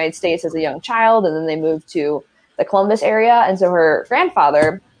came to the United States as a young child, and then they moved to the Columbus area. And so her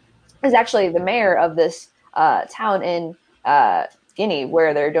grandfather is actually the mayor of this town in Guinea,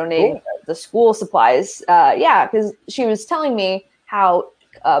 where they're donating the school supplies. Because she was telling me how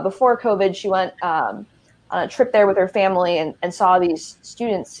before COVID, she went on a trip there with her family and saw these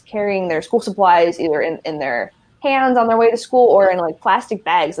students carrying their school supplies either in their hands on their way to school or in like plastic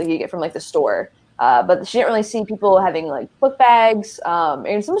bags like you get from like the store. But she didn't really see people having like book bags,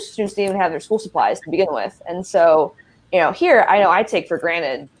 and some students didn't even have their school supplies to begin with. And so, here I know I take for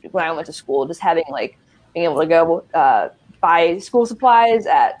granted when I went to school just having like being able to go buy school supplies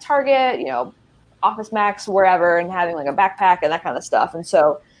at Target, Office Max, wherever, and having like a backpack and that kind of stuff. And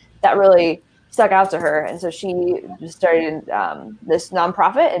so that really stuck out to her. And so she just started this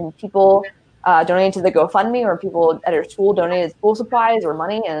nonprofit, and people donated to the GoFundMe, or people at her school donated school supplies or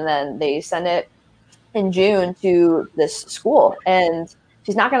money, and then they send it in June to this school. And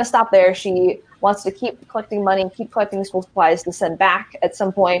she's not going to stop there. She wants to keep collecting money, keep collecting school supplies to send back at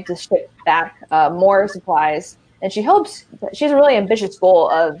some point, to ship back more supplies. And she hopes, she has a really ambitious goal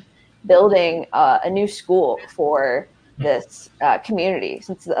of building a new school for this community.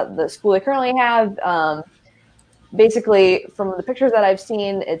 Since the school they currently have, basically from the pictures that I've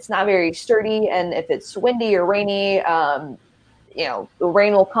seen, it's not very sturdy. And if it's windy or rainy, the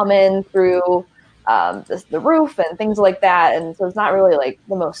rain will come in through the roof and things like that. And so it's not really like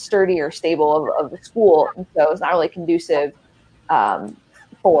the most sturdy or stable of the school. And so it's not really conducive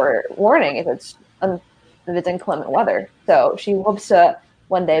for learning if it's inclement weather. So she hopes to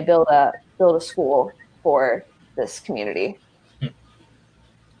one day build a school for this community.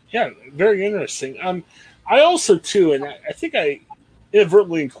 Yeah, very interesting. I also too, and I think I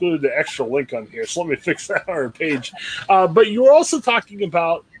inadvertently included the extra link on here, so let me fix that on our page. But you were also talking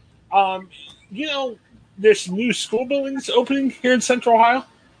about, there's new school buildings opening here in Central Ohio.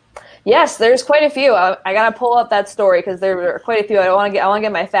 Yes, there's quite a few. I gotta pull up that story because there are quite a few. I want to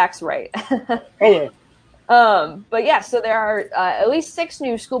get my facts right. Okay. But yeah, so there are at least 6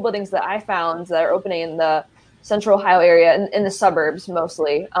 new school buildings that I found that are opening in the Central Ohio area in the suburbs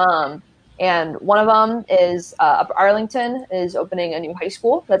mostly. And one of them is up Arlington is opening a new high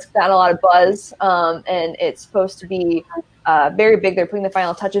school that's got a lot of buzz, and it's supposed to be very big. They're putting the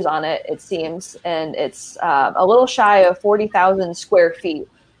final touches on it, it seems, and it's a little shy of 40,000 square feet,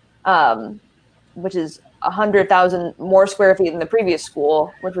 which is 100,000 more square feet than the previous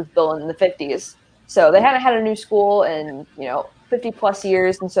school, which was built in the 50s. So they hadn't had a new school in 50 plus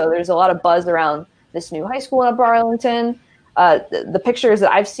years, and so there's a lot of buzz around this new high school in Upper Arlington. The pictures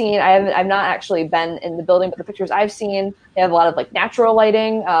that I've seen, I've not actually been in the building, but the pictures I've seen, they have a lot of like natural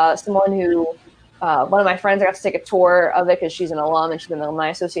lighting. One of my friends, I got to take a tour of it because she's an alum and she's in the Alumni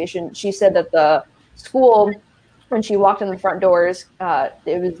Association. She said that the school, when she walked in the front doors,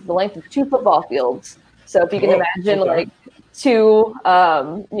 it was the length of 2 football fields. So if you can imagine, like 2,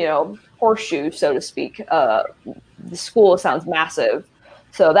 horseshoes, so to speak, the school sounds massive.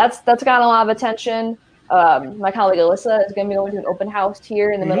 So that's gotten a lot of attention. My colleague Alyssa is going to be going to an open house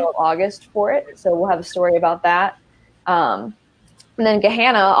here in the middle of August for it. So we'll have a story about that. And then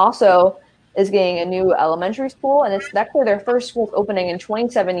Gahanna also is getting a new elementary school, and it's actually their first school opening in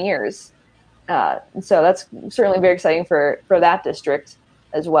 27 years. And so that's certainly very exciting for that district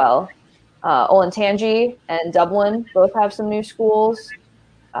as well. Olentangy and Dublin both have some new schools.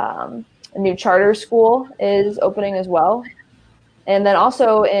 A new charter school is opening as well. And then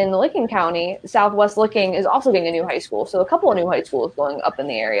also in Licking County, Southwest Licking is also getting a new high school. So a couple of new high schools going up in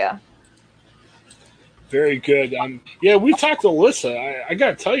the area. Very good. We talked to Alyssa. I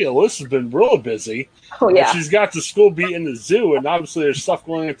got to tell you, Alyssa's been really busy. Oh, yeah. She's got the school beat in the zoo, and obviously there's stuff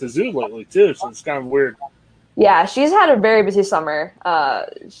going on at the zoo lately, too, so it's kind of weird. Yeah, she's had a very busy summer.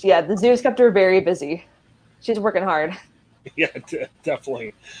 The zoo's kept her very busy. She's working hard. Yeah,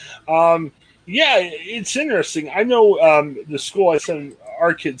 definitely. It's interesting. I know the school I send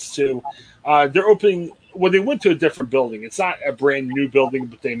our kids to, they're opening. Well, they went to a different building. It's not a brand new building,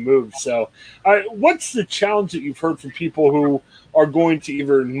 but they moved. So, what's the challenge that you've heard from people who are going to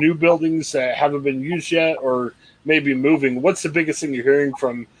either new buildings that haven't been used yet, or maybe moving? What's the biggest thing you're hearing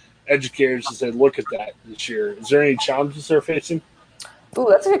from educators as they look at that this year? Is there any challenges they're facing? Ooh,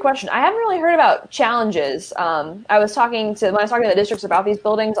 that's a good question. I haven't really heard about challenges. When I was talking to the districts about these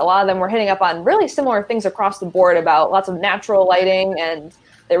buildings, a lot of them were hitting up on really similar things across the board about lots of natural lighting, and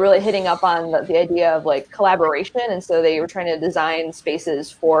they're really hitting up on the idea of like collaboration. And so they were trying to design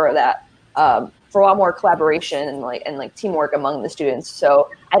spaces for that, for a lot more collaboration and teamwork among the students. So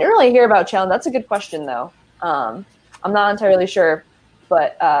I didn't really hear about challenge. That's a good question though. I'm not entirely sure,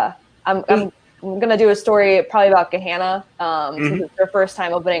 but I'm going to do a story probably about Gahanna, since it's their first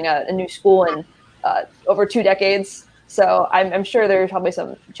time opening a new school in over 2 decades. So I'm sure there's probably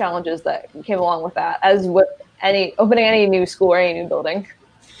some challenges that came along with that, as with opening any new school or any new building.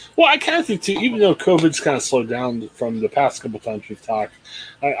 Well, I kind of think, too, even though COVID's kind of slowed down from the past couple times we've talked,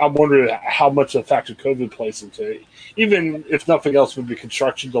 I'm wondering how much of the factor COVID plays into it. Even if nothing else, would be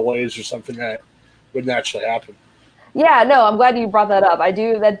construction delays or something that would naturally happen. Yeah, no, I'm glad you brought that up.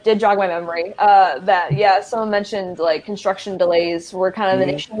 That did jog my memory. Someone mentioned like construction delays were kind of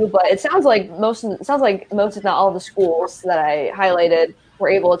an issue, but it sounds like most, if not all, of the schools that I highlighted were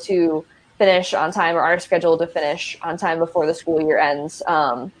able to finish on time or are scheduled to finish on time before the school year ends.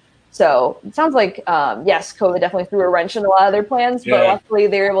 So it sounds like, yes, COVID definitely threw a wrench in a lot of their plans, but luckily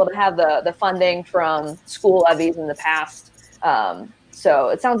they were able to have the funding from school levies in the past. So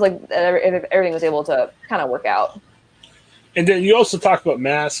it sounds like everything was able to kind of work out. And then you also talk about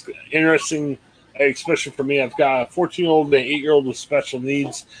masks. Interesting, especially for me. I've got a 14-year-old and an 8-year-old with special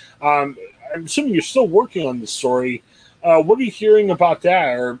needs. I'm assuming you're still working on the story. What are you hearing about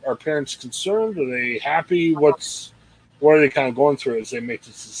that? Are parents concerned? Are they happy? What are they kind of going through as they make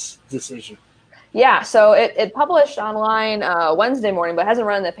this decision? Yeah, so it published online Wednesday morning, but hasn't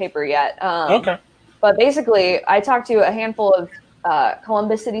run in the paper yet. Okay. But basically, I talked to a handful of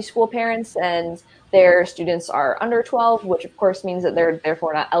Columbus City school parents, and their students are under 12, which of course means that they're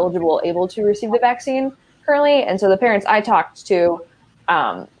therefore not able to receive the vaccine currently. And so the parents I talked to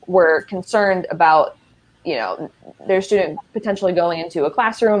were concerned about, their student potentially going into a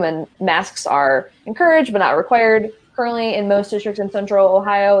classroom, and masks are encouraged but not required currently in most districts in Central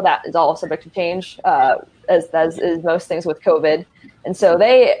Ohio. That is all subject to change, as is most things with COVID. And so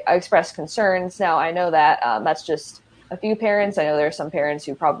they expressed concerns. Now, I know that that's just a few parents. I know there are some parents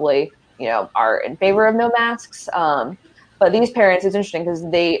who probably, are in favor of no masks. But these parents, it's interesting because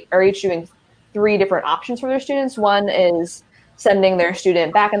they are each doing 3 different options for their students. One is sending their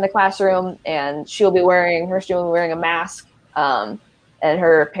student back in the classroom, and her student will be wearing a mask. And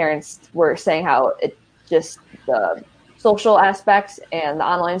her parents were saying how it just the social aspects and the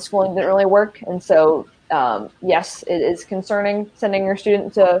online schooling didn't really work. And so yes, it is concerning sending your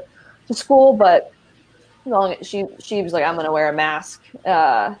student to school, but she was like, I'm going to wear a mask.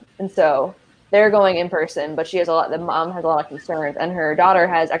 And so they're going in person, but the mom has a lot of concerns, and her daughter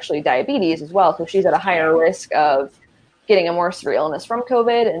has actually diabetes as well. So she's at a higher risk of getting a more severe illness from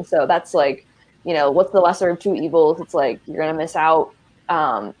COVID. And so that's like, what's the lesser of two evils? It's like, you're going to miss out,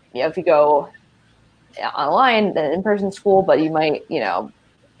 if you go online than in-person school, but you might, who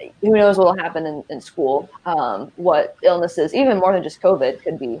knows what will happen in school, what illnesses, even more than just COVID,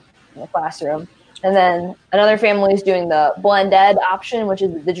 could be in the classroom. And then another family is doing the blended option, which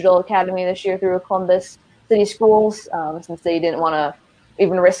is the digital academy this year through Columbus City Schools, since they didn't want to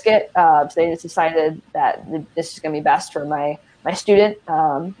even risk it. So they just decided that this is going to be best for my student.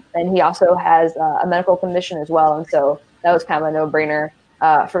 And he also has a medical condition as well. And so that was kind of a no-brainer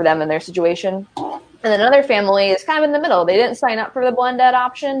for them in their situation. And then another family is kind of in the middle. They didn't sign up for the blended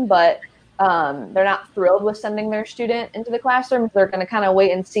option, but they're not thrilled with sending their student into the classroom. They're going to kind of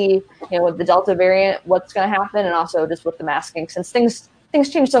wait and see, with the Delta variant, what's going to happen, and also just with the masking, since things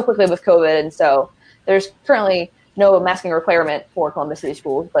change so quickly with COVID. And so there's currently no masking requirement for Columbus City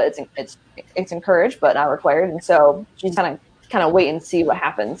Schools, but it's encouraged but not required. And so she's kind of wait and see what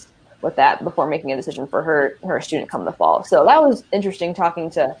happens with that before making a decision for her student come the fall. So that was interesting talking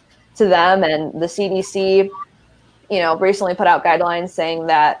to them. And the CDC, recently put out guidelines saying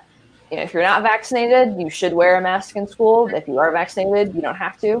that, if you're not vaccinated, you should wear a mask in school. If you are vaccinated, you don't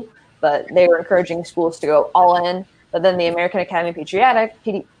have to. But they were encouraging schools to go all in. But then the American Academy of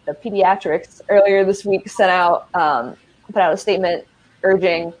Pediatrics earlier this week put out a statement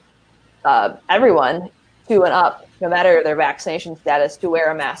urging everyone 2 and up, no matter their vaccination status, to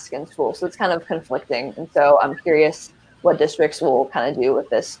wear a mask in school. So it's kind of conflicting. And so I'm curious what districts will kind of do with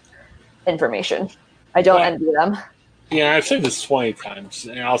this information. I don't envy them. Yeah, I've said this 20 times,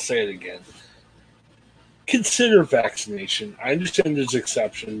 and I'll say it again. Consider vaccination. I understand there's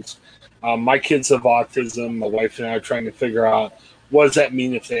exceptions. My kids have autism. My wife and I are trying to figure out what does that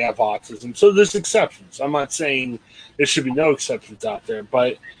mean if they have autism. So there's exceptions. I'm not saying there should be no exceptions out there,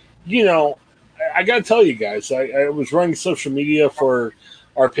 but, I got to tell you guys, I was running social media for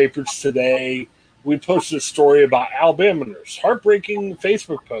our papers today. We posted a story about Alabama nurse, heartbreaking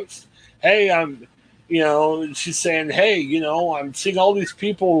Facebook post. Hey, she's saying, hey, I'm seeing all these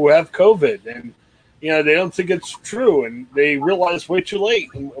people who have COVID, and, they don't think it's true, and they realize way too late.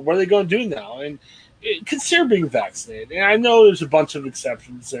 And what are they going to do now? And consider being vaccinated. And I know there's a bunch of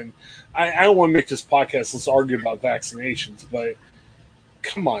exceptions, and I don't want to make this podcast, let's argue about vaccinations, but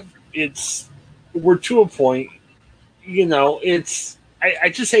come on. We're to a point, I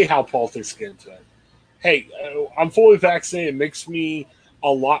just hate how politics get into it. Hey, I'm fully vaccinated. It makes me a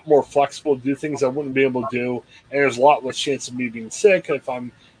lot more flexible to do things I wouldn't be able to do, and there's a lot less chance of me being sick. If I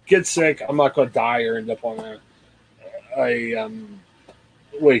get sick, I'm not going to die or end up on a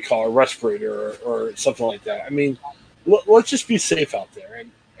respirator or something like that. I mean, let's just be safe out there.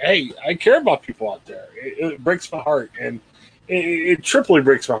 And hey, I care about people out there. It breaks my heart, and it triply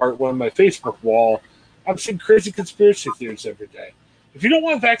breaks my heart when on my Facebook wall I'm seeing crazy conspiracy theories every day. If you don't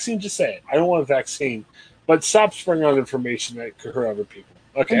want a vaccine, just say it. I don't want a vaccine. But stop spreading out information that could hurt other people.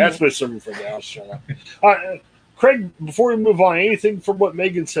 Okay, that's my sermon for the house. Shut up. Craig, before we move on, anything from what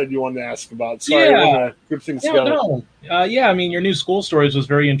Megan said you wanted to ask about? Sorry, I want to group things together. No. I mean, your new school stories was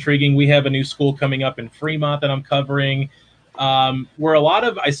very intriguing. We have a new school coming up in Fremont that I'm covering. Where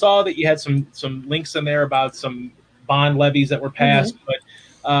I saw that you had some links in there about some bond levies that were passed, but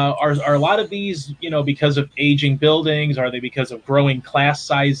are a lot of these, because of aging buildings? Are they because of growing class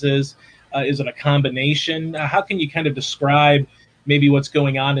sizes? Is it a combination? How can you kind of describe maybe what's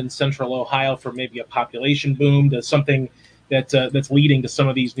going on in Central Ohio for maybe a population boom to something that's leading to some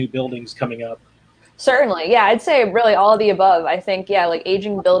of these new buildings coming up? Certainly. Yeah, I'd say really all of the above. I think, like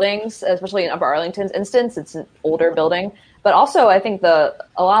aging buildings, especially in Upper Arlington's instance, it's an older building. But also I think a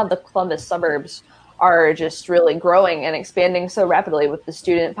lot of the Columbus suburbs are just really growing and expanding so rapidly with the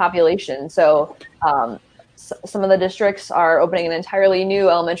student population. So some of the districts are opening an entirely new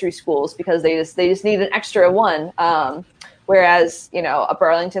elementary schools because they just need an extra one. Whereas, Upper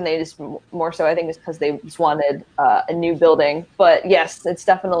Arlington, they just more so, I think, is because they just wanted a new building. But yes, it's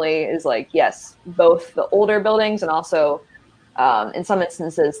definitely is both the older buildings and also in some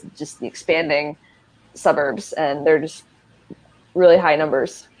instances, just the expanding suburbs, and they're just really high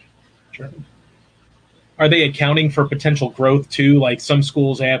numbers. Sure. Are they accounting for potential growth too? Like some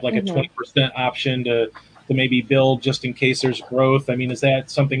schools have like a 20% option to maybe build just in case there's growth. I mean, is that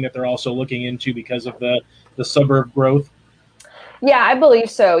something that they're also looking into because of the suburb growth? Yeah, I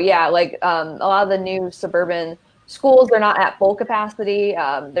believe so. Yeah, like a lot of the new suburban schools, they're not at full capacity.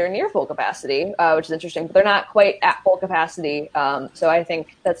 They're near full capacity, which is interesting, but they're not quite at full capacity. So I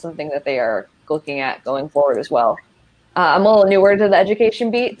think that's something that they are looking at going forward as well. I'm a little newer to the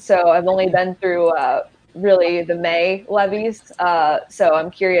education beat, so I've only been through really the May levies. So I'm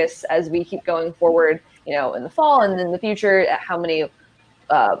curious as we keep going forward, in the fall and in the future, at how many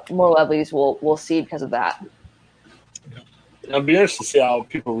more levies we'll see because of that. I'll be interested to see how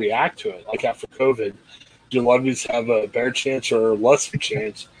people react to it. Like after COVID, do levies have a better chance or less of a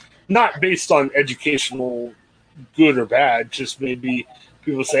chance? Not based on educational good or bad, just maybe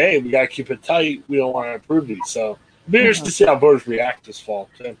people say, hey, we got to keep it tight. We don't want to approve these. So it'll be interesting to see how voters react this fall,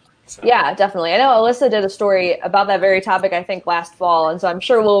 too. So. Yeah, definitely. I know Alyssa did a story about that very topic, I think, last fall. And so I'm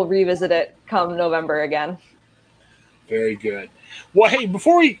sure we'll revisit it come November again. Very good. Well, hey,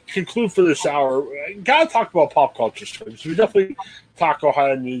 before we conclude for this hour, got to talk about pop culture stories. We definitely talk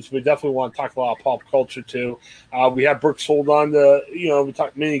Ohio news. We definitely want to talk about pop culture, too. We have Brooks Holt on we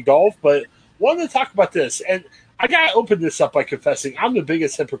talk mini golf, but wanted to talk about this. And I got to open this up by confessing I'm the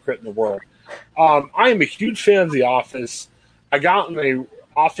biggest hypocrite in the world. I am a huge fan of The Office. I got in a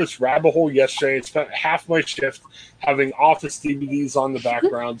Office rabbit hole yesterday. I spent half my shift having Office DVDs on the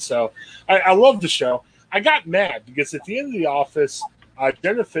background. So I love the show. I got mad because at the end of The Office,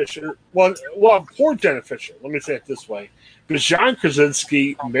 Jenna Fisher, poor Jenna Fisher, let me say it this way, because John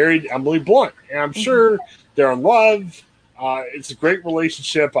Krasinski married Emily Blunt. And I'm sure they're in love. It's a great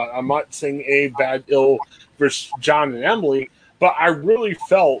relationship. I'm not saying ill versus John and Emily, but I really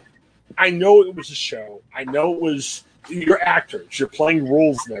felt, I know it was a show. I know it was, you're actors, you're playing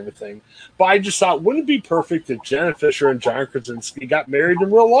roles and everything. But I just thought, wouldn't it be perfect if Jenna Fisher and John Krasinski got married in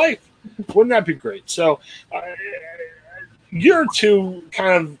real life? Wouldn't that be great? So, year or two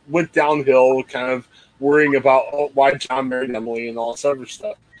kind of went downhill, kind of worrying about why John married Emily and all this other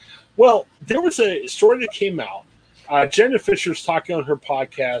stuff. Well, there was a story that came out. Jenna Fisher's talking on her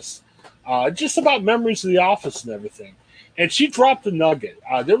podcast just about memories of The Office and everything. And she dropped a nugget.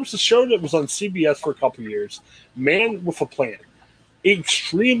 There was a show that was on CBS for a couple years, Man with a Plan.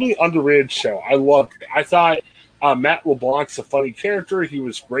 Extremely underrated show. I loved it. I thought Matt LeBlanc's a funny character. He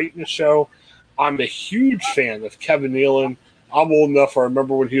was great in the show. I'm a huge fan of Kevin Nealon. I'm old enough, I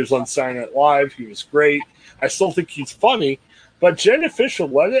remember when he was on Saturday Night Live. He was great. I still think he's funny. But Jenna Fisher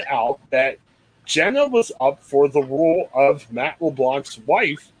let it out that Jenna was up for the role of Matt LeBlanc's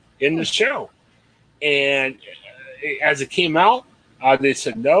wife in the show. And as it came out, they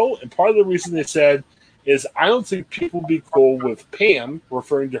said no. And part of the reason they said is I don't think people would be cool with Pam,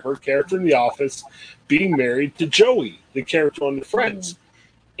 referring to her character in The Office, being married to Joey, the character on The Friends.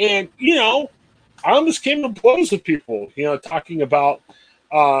 And, I almost came to blows with people, talking about,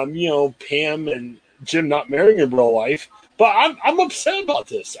 Pam and Jim not marrying in real life. But I'm upset about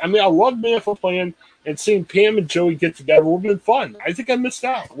this. I mean, I love Man with a Plan, and seeing Pam and Joey get together would have been fun. I think I missed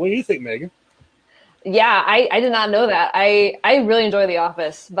out. What do you think, Megan? Yeah, I did not know that. I really enjoy The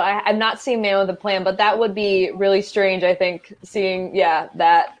Office, but I've not seen Man with a Plan, but that would be really strange, I think, seeing,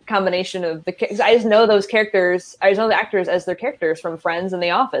 that combination of I just know those characters, I just know the actors as their characters from Friends and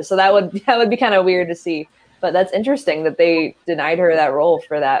The Office, so that would be kind of weird to see, but that's interesting that they denied her that role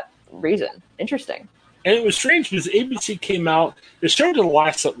for that reason. Interesting. And it was strange because ABC came out, the show didn't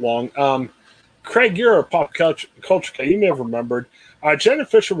last that long. Craig, you're a pop culture guy, you may have remembered. Jenna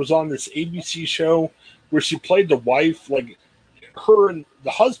Fisher was on this ABC show where she played the wife, like her and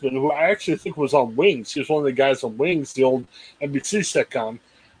the husband, who I actually think was on Wings. He was one of the guys on Wings, the old NBC sitcom.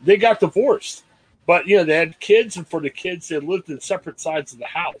 They got divorced. But, they had kids, and for the kids, they lived in separate sides of the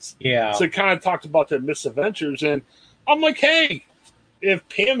house. Yeah. So it kind of talked about their misadventures. And I'm like, hey, if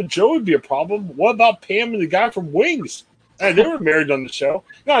Pam and Joe would be a problem, what about Pam and the guy from Wings? And they were married on the show.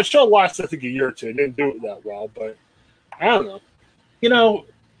 No, the show lasted, I think, a year or two. It didn't do it that well, but I don't know.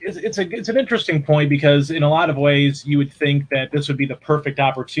 It's an interesting point because in a lot of ways you would think that this would be the perfect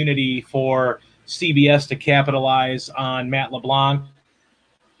opportunity for CBS to capitalize on Matt LeBlanc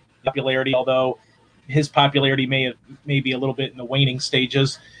popularity, although his popularity may be a little bit in the waning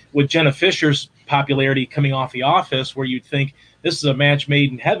stages. With Jenna Fisher's popularity coming off The Office, where you'd think this is a match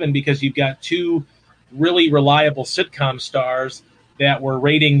made in heaven because you've got two really reliable sitcom stars that were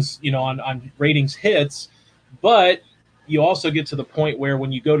ratings, on ratings hits, but you also get to the point where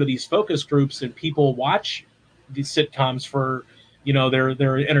when you go to these focus groups and people watch these sitcoms for,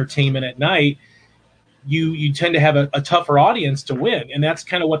 their entertainment at night, you tend to have a tougher audience to win. And that's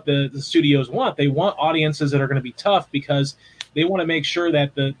kind of what the studios want. They want audiences that are going to be tough because they want to make sure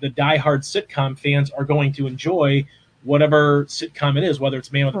that the diehard sitcom fans are going to enjoy whatever sitcom it is, whether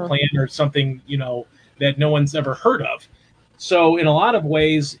it's Man with a Plan or something, that no one's ever heard of. So in a lot of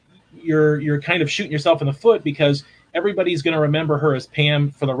ways, you're kind of shooting yourself in the foot, because everybody's going to remember her as Pam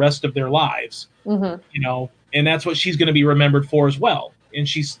for the rest of their lives, and that's what she's going to be remembered for as well. And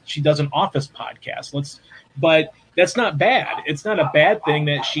she does an Office podcast. But that's not bad. It's not a bad thing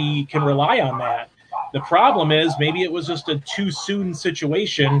that she can rely on that. The problem is maybe it was just a too soon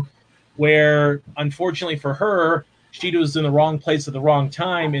situation where, unfortunately for her, she was in the wrong place at the wrong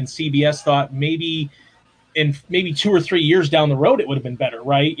time, and CBS thought maybe 2 or 3 years down the road it would have been better,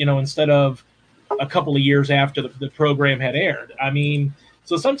 right? Instead of a couple of years after the program had aired. I mean,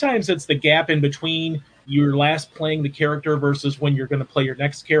 so sometimes it's the gap in between your last playing the character versus when you're going to play your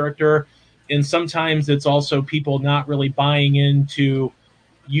next character. And sometimes it's also people not really buying into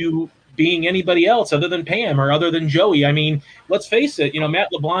you being anybody else other than Pam or other than Joey. I mean, let's face it, Matt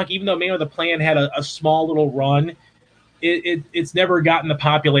LeBlanc, even though Man with a Plan had a small little run, it's never gotten the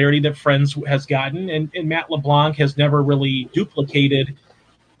popularity that Friends has gotten. And Matt LeBlanc has never really duplicated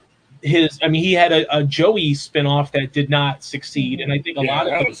he had a Joey spinoff that did not succeed. And I think a lot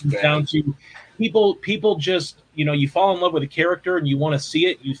of it comes down to people just, you fall in love with a character and you want to see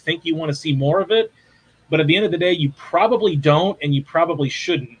it. You think you want to see more of it. But at the end of the day, you probably don't, and you probably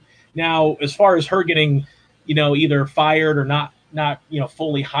shouldn't. Now, as far as her getting, either fired or not,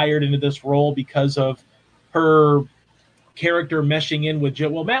 fully hired into this role because of her character meshing in with Joe.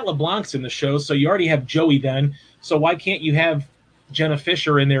 Well, Matt LeBlanc's in the show, so you already have Joey then. So why can't you have Jenna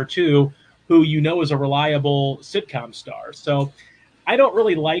Fischer in there too, who is a reliable sitcom star? So I don't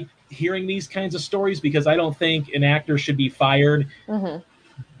really like hearing these kinds of stories, because I don't think an actor should be fired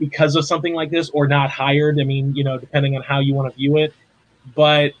because of something like this, or not hired. I mean, depending on how you want to view it.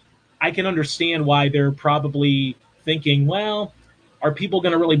 But I can understand why they're probably thinking, well, are people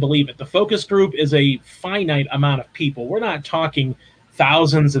going to really believe it? The focus group is a finite amount of people. We're not talking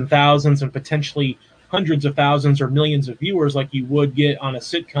thousands and thousands and potentially hundreds of thousands or millions of viewers like you would get on a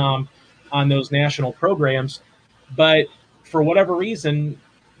sitcom on those national programs. But for whatever reason,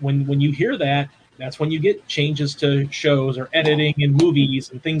 when you hear that, that's when you get changes to shows or editing and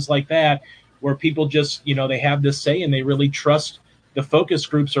movies and things like that, where people just, they have this say and they really trust the focus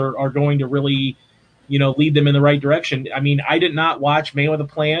groups are going to really, lead them in the right direction. I mean, I did not watch Man with a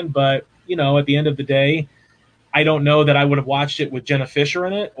Plan, but, at the end of the day, I don't know that I would have watched it with Jenna Fischer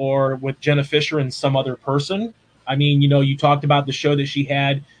in it, or with Jenna Fischer and some other person. I mean, you talked about the show that she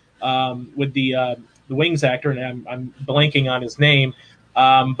had with the Wings actor, and I'm blanking on his name.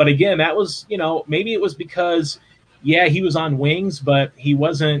 But again, that was, maybe it was because, he was on Wings, but he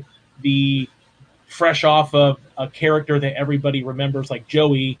wasn't the fresh off of a character that everybody remembers, like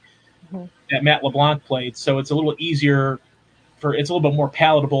Joey, that Matt LeBlanc played. So it's a little easier it's a little bit more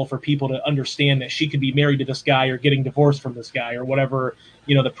palatable for people to understand that she could be married to this guy or getting divorced from this guy or whatever,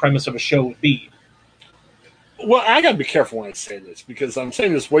 the premise of a show would be. Well, I got to be careful when I say this, because I'm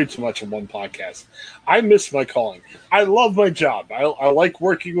saying this way too much in one podcast. I miss my calling. I love my job. I like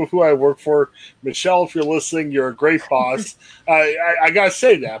working with who I work for. Michelle, if you're listening, you're a great boss. I got to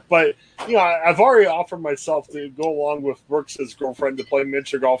say that. But, I've already offered myself to go along with Brooks' girlfriend to play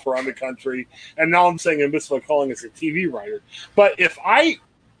miniature golf around the country. And now I'm saying I miss my calling as a TV writer. But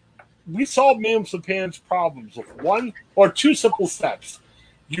we solve Man with Pan's problems with one or two simple steps.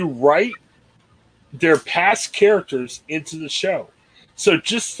 You write their past characters into the show. So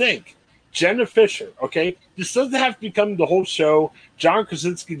just think, Jenna Fischer, okay? This doesn't have to become the whole show. John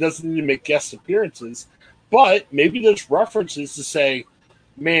Krasinski doesn't need to make guest appearances, but maybe there's references to say,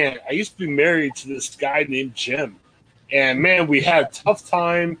 man, I used to be married to this guy named Jim, and man, we had a tough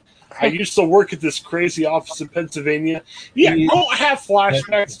time. I used to work at this crazy office in Pennsylvania. Yeah, don't have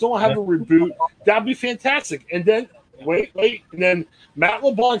flashbacks, don't have a reboot. That'd be fantastic. And then wait. And then Matt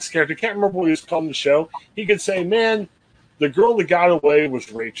LeBlanc's character, I can't remember what he was called in the show, he could say, man, the girl that got away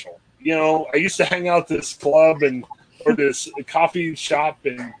was Rachel. I used to hang out at this club or this coffee shop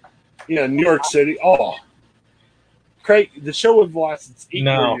in New York City. Oh, Craig, the show would have lasted 8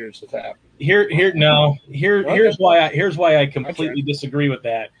 more years if that happened. Here's why I completely disagree with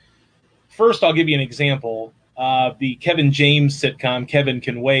that. First, I'll give you an example. The Kevin James sitcom, Kevin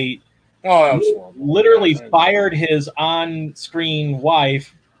Can Wait, that was horrible. Literally fired his on-screen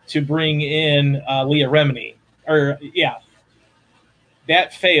wife to bring in Leah Remini.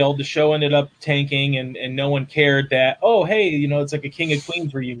 That failed. The show ended up tanking, and no one cared that, it's like a King of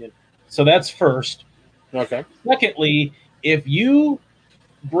Queens reunion. So that's first. Okay. Secondly, if you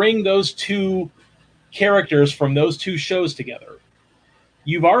bring those two characters from those two shows together,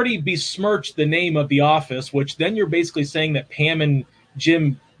 you've already besmirched the name of The Office, which then you're basically saying that Pam and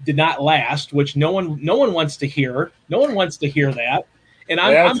Jim did not last, which no one wants to hear. No one wants to hear that. And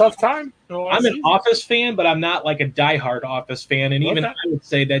I'm a tough time. I'm an Office fan, but I'm not like a diehard Office fan. And even I would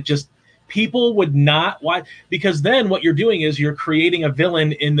say that just people would not watch, because then what you're doing is you're creating a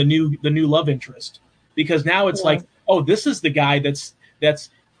villain in the new love interest. Because now it's like, oh, this is the guy that's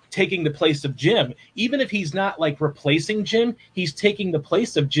taking the place of Jim. Even if he's not like replacing Jim, he's taking the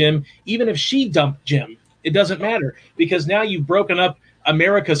place of Jim. Even if she dumped Jim, it doesn't matter, because now you've broken up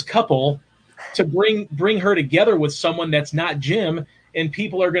America's couple to bring her together with someone that's not Jim, and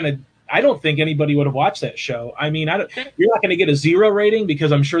people are gonna. I don't think anybody would have watched that show. I mean, you're not going to get a 0 rating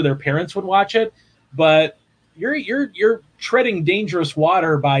because I'm sure their parents would watch it, but you're treading dangerous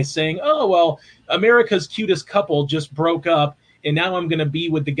water by saying, oh well, America's cutest couple just broke up, and now I'm going to be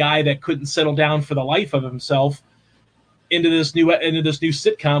with the guy that couldn't settle down for the life of himself into this new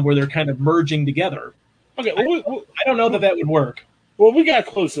sitcom where they're kind of merging together. Okay, I don't know that would work. Well, we got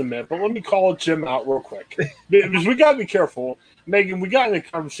to close in a minute, but let me call Jim out real quick, because we got to be careful. Megan, we got in a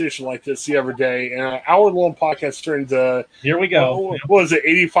conversation like this the other day, and an hour-long podcast turned to... Here we go. What was it,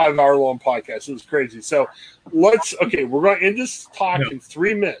 85-hour-long podcast? It was crazy. So we're going to end this talk in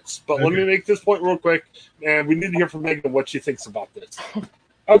 3 minutes, but let me make this point real quick, and we need to hear from Megan what she thinks about this.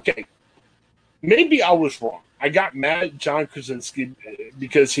 Okay, maybe I was wrong. I got mad at John Krasinski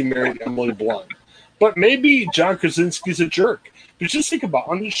because he married Emily Blunt, but maybe John Krasinski's a jerk. But just think about,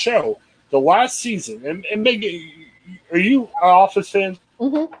 on the show, the last season, and Megan... Are you an Office fan?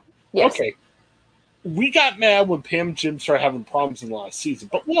 Mm-hmm. Yes. Okay. We got mad when Pam and Jim started having problems in the last season.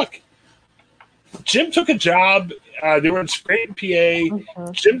 But look, Jim took a job. They were in Scranton, PA.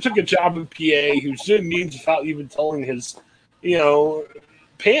 Mm-hmm. Jim took a job in PA. He was doing meetings without even telling his,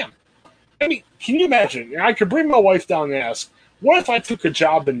 Pam. I mean, can you imagine? I could bring my wife down and ask, what if I took a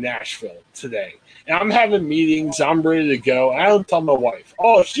job in Nashville today? And I'm having meetings, I'm ready to go. I don't tell my wife.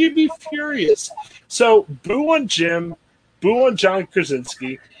 Oh, she'd be furious. So, boo on Jim, boo on John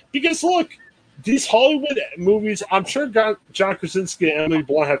Krasinski. Because, look, these Hollywood movies, I'm sure John Krasinski and Emily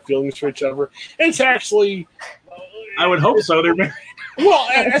Blunt have feelings for each other. It's actually... I would hope so. They're married. Well,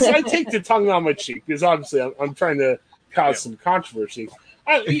 I take the tongue on my cheek, because obviously I'm trying to cause some controversy.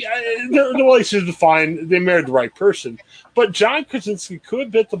 The relationship is fine. They married the right person. But John Krasinski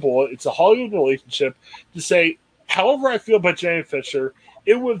could bit the bullet. It's a Hollywood relationship to say, however I feel about Janet Fisher,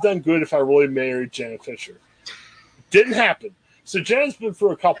 it would have done good if I really married Janet Fisher. Didn't happen. So Janet's been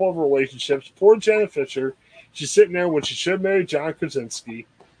through a couple of relationships. Poor Janet Fisher. She's sitting there when she should have married John Krasinski.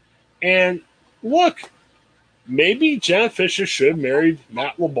 And look, maybe Janet Fisher should have married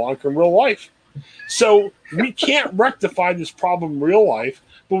Matt LeBlanc in real life. So we can't rectify this problem in real life,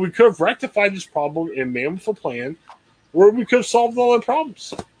 but we could have rectified this problem in Man with a Plan, where we could have solved all the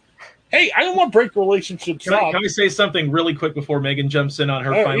problems. Hey, I don't want to break relationships up. Can I say something really quick before Megan jumps in on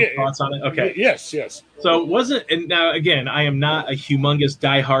her final thoughts on it? Okay. Yes. So and now again, I am not a humongous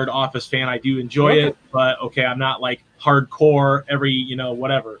diehard Office fan. I do enjoy it, but I'm not like hardcore every,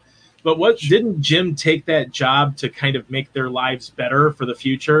 whatever. But didn't Jim take that job to kind of make their lives better for the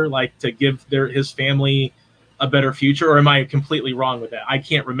future, like to give his family a better future? Or am I completely wrong with that? I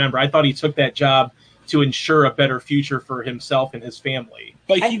can't remember. I thought he took that job to ensure a better future for himself and his family.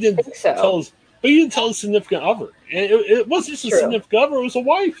 But he didn't tell us. But he didn't tell his significant other. It wasn't just a significant other; it was a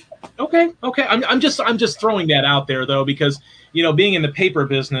wife. Okay. I'm just throwing that out there though, because being in the paper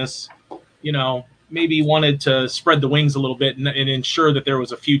business, maybe he wanted to spread the wings a little bit and ensure that there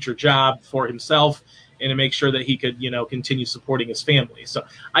was a future job for himself and to make sure that he could, continue supporting his family. So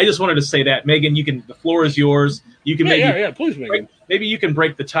I just wanted to say that. Megan, the floor is yours. You can please, Megan. Maybe you can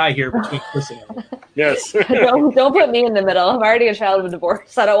break the tie here between Chris and Emily. Yes. don't put me in the middle. I'm already a child of a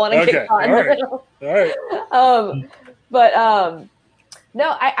divorce. I don't want to get caught in the middle. All right.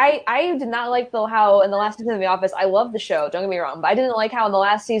 No, I did not like how in the last season of The Office, I love the show, don't get me wrong, but I didn't like how in the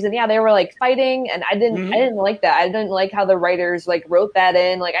last season, they were like fighting, and I didn't like that. I didn't like how the writers like wrote that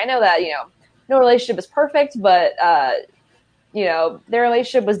in. Like, I know that, no relationship is perfect, but their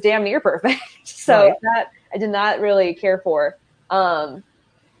relationship was damn near perfect. So that I did not really care for.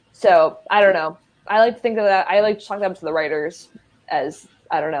 So I don't know. I like to think of that. I like to chalk that up to the writers as,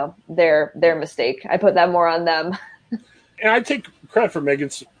 I don't know, their mistake. I put that more on them. And I take credit for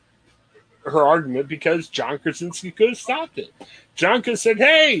her argument, because John Krasinski could have stopped it. John could have said,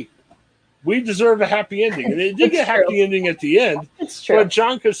 hey, we deserve a happy ending. And it did get a happy ending at the end. It's true. But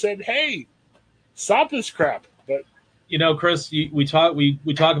John could have said, hey, stop this crap. But Chris, we talk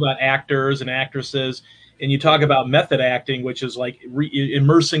about actors and actresses, and you talk about method acting, which is like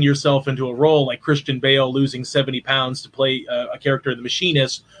immersing yourself into a role, like Christian Bale losing 70 pounds to play a character in The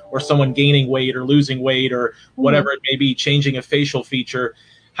Machinist, or someone gaining weight or losing weight or whatever it may be, changing a facial feature.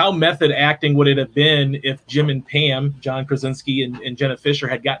 how method acting would it have been if Jim and Pam, John Krasinski and Jenna Fischer,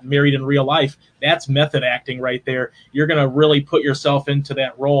 had gotten married in real life? That's method acting right there. You're going to really put yourself into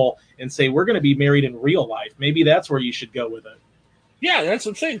that role and say, we're going to be married in real life. Maybe that's where you should go with it. Yeah, that's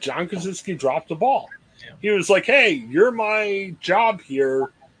what I'm saying. John Krasinski dropped the ball. Yeah. He was like, hey, you're my job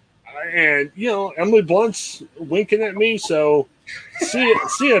here. And, Emily Blunt's winking at me, so see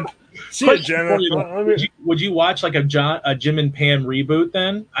ya, Jenna. Would you watch like a Jim and Pam reboot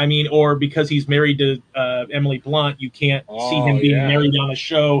then? I mean, or because he's married to Emily Blunt, you can't see him being married on a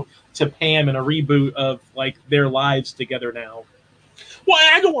show to Pam in a reboot of like their lives together now. Well,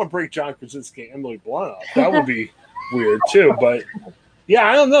 I don't want to break John Krasinski and Emily Blunt up. That would be weird too. But yeah,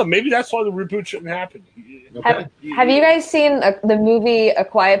 I don't know. Maybe that's why the reboot shouldn't happen. Okay. Have you guys seen the movie A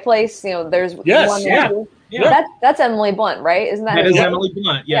Quiet Place? There's one. Yeah. That's Emily Blunt, right? Isn't that? That is Emily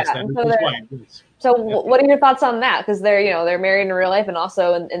Blunt. Yes. Yeah. So what are your thoughts on that? Because they're married in real life and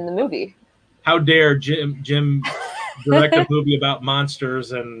also in the movie. How dare Jim direct a movie about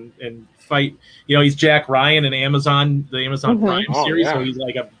monsters and fight? He's Jack Ryan in the Amazon Prime series, so he's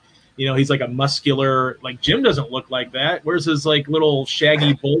like he's like a muscular, like Jim doesn't look like that. Where's his like little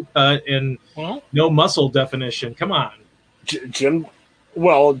shaggy bowl cut and no muscle definition? Come on. Jim,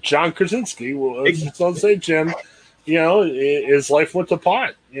 well, John Krasinski, let's don't say Jim, his life went to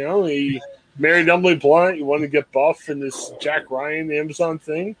pot. He married Emily Blunt. He wanted to get buff in this Jack Ryan Amazon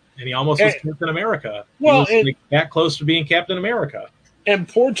thing. And he almost was Captain America. Well, he was like that close to being Captain America. And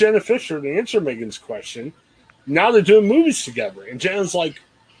poor Jenna Fischer, to answer Megan's question, now they're doing movies together. And Jenna's like,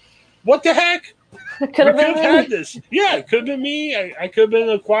 what the heck? Could have had this. Yeah, it could have been me. I could have been in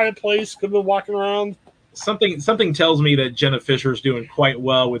A Quiet Place. Could have been walking around. Something tells me that Jenna Fischer is doing quite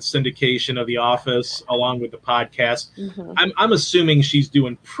well with syndication of The Office, along with the podcast. Mm-hmm. I'm assuming she's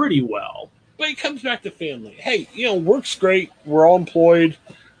doing pretty well. But it comes back to family. Hey, work's great. We're all employed.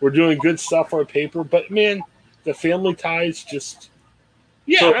 We're doing good stuff on paper. But man, the family ties just.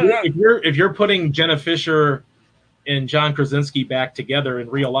 Yeah. So if you're putting Jenna Fischer and John Krasinski back together in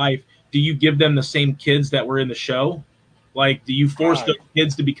real life, do you give them the same kids that were in the show? Like, do you force the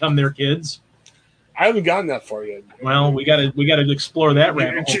kids to become their kids? I haven't gotten that far yet. Well, we got to explore that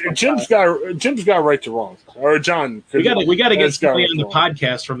rabbit hole. Jim's got right to wrong, or John. We got to get somebody on the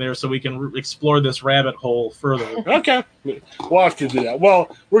podcast from there so we can explore this rabbit hole further. Okay, we'll have to do that.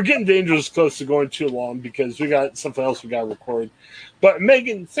 Well, we're getting dangerous close to going too long because we got something else we got to record. But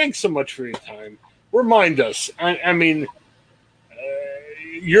Megan, thanks so much for your time. Remind us. I mean,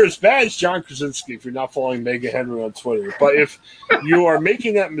 you're as bad as John Krasinski if you're not following Megan Henry on Twitter. But if you are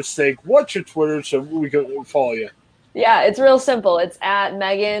making that mistake, what's your Twitter so we can follow you? Yeah, it's real simple. It's at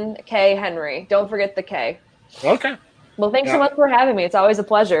Megan K. Henry. Don't forget the K. Okay. Well, thanks so much for having me. It's always a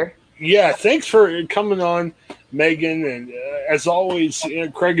pleasure. Yeah, thanks for coming on, Megan. And as always,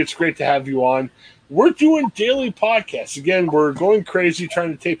 Craig, it's great to have you on. We're doing daily podcasts. Again, we're going crazy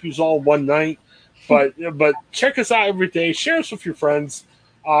trying to tape you all one night. But check us out every day. Share us with your friends.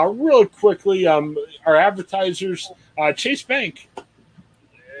 Real quickly, our advertisers, Chase Bank.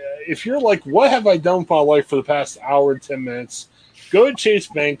 If you're like, what have I done with my life for the past hour and 10 minutes? Go to Chase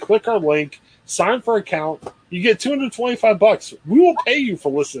Bank, click our link, sign for an account. You get $225. We will pay you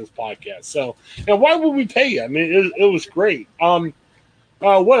for listening to this podcast. So, and why would we pay you? I mean, it was great. What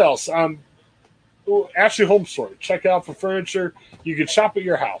else? Ashley Home Store. Check it out for furniture. You can shop at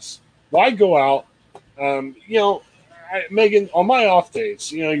your house. Why go out? Megan, on my off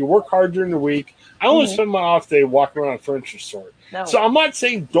days, you work hard during the week. I only spend my off day walking around a furniture store. No. So I'm not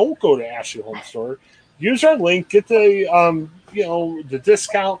saying don't go to Ashley Home Store. Use our link, get the the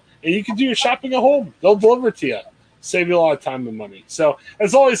discount, and you can do your shopping at home. They'll deliver it to you. Save you a lot of time and money. So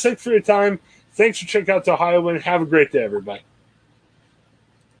as always, thanks for your time. Thanks for checking out the Ohioan. Have a great day, everybody.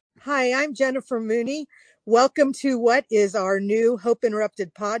 Hi, I'm Jennifer Mooney. Welcome to what is our new Hope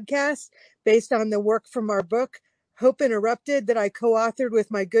Interrupted podcast based on the work from our book, Hope Interrupted, that I co-authored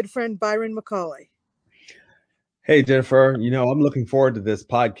with my good friend Byron McCauley. Hey, Jennifer, I'm looking forward to this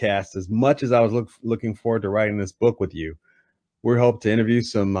podcast as much as I was looking forward to writing this book with you. We hope to interview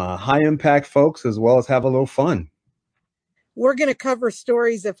some high-impact folks as well as have a little fun. We're going to cover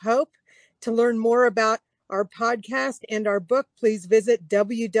stories of hope. To learn more about our podcast and our book, please visit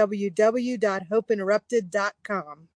www.hopeinterrupted.com.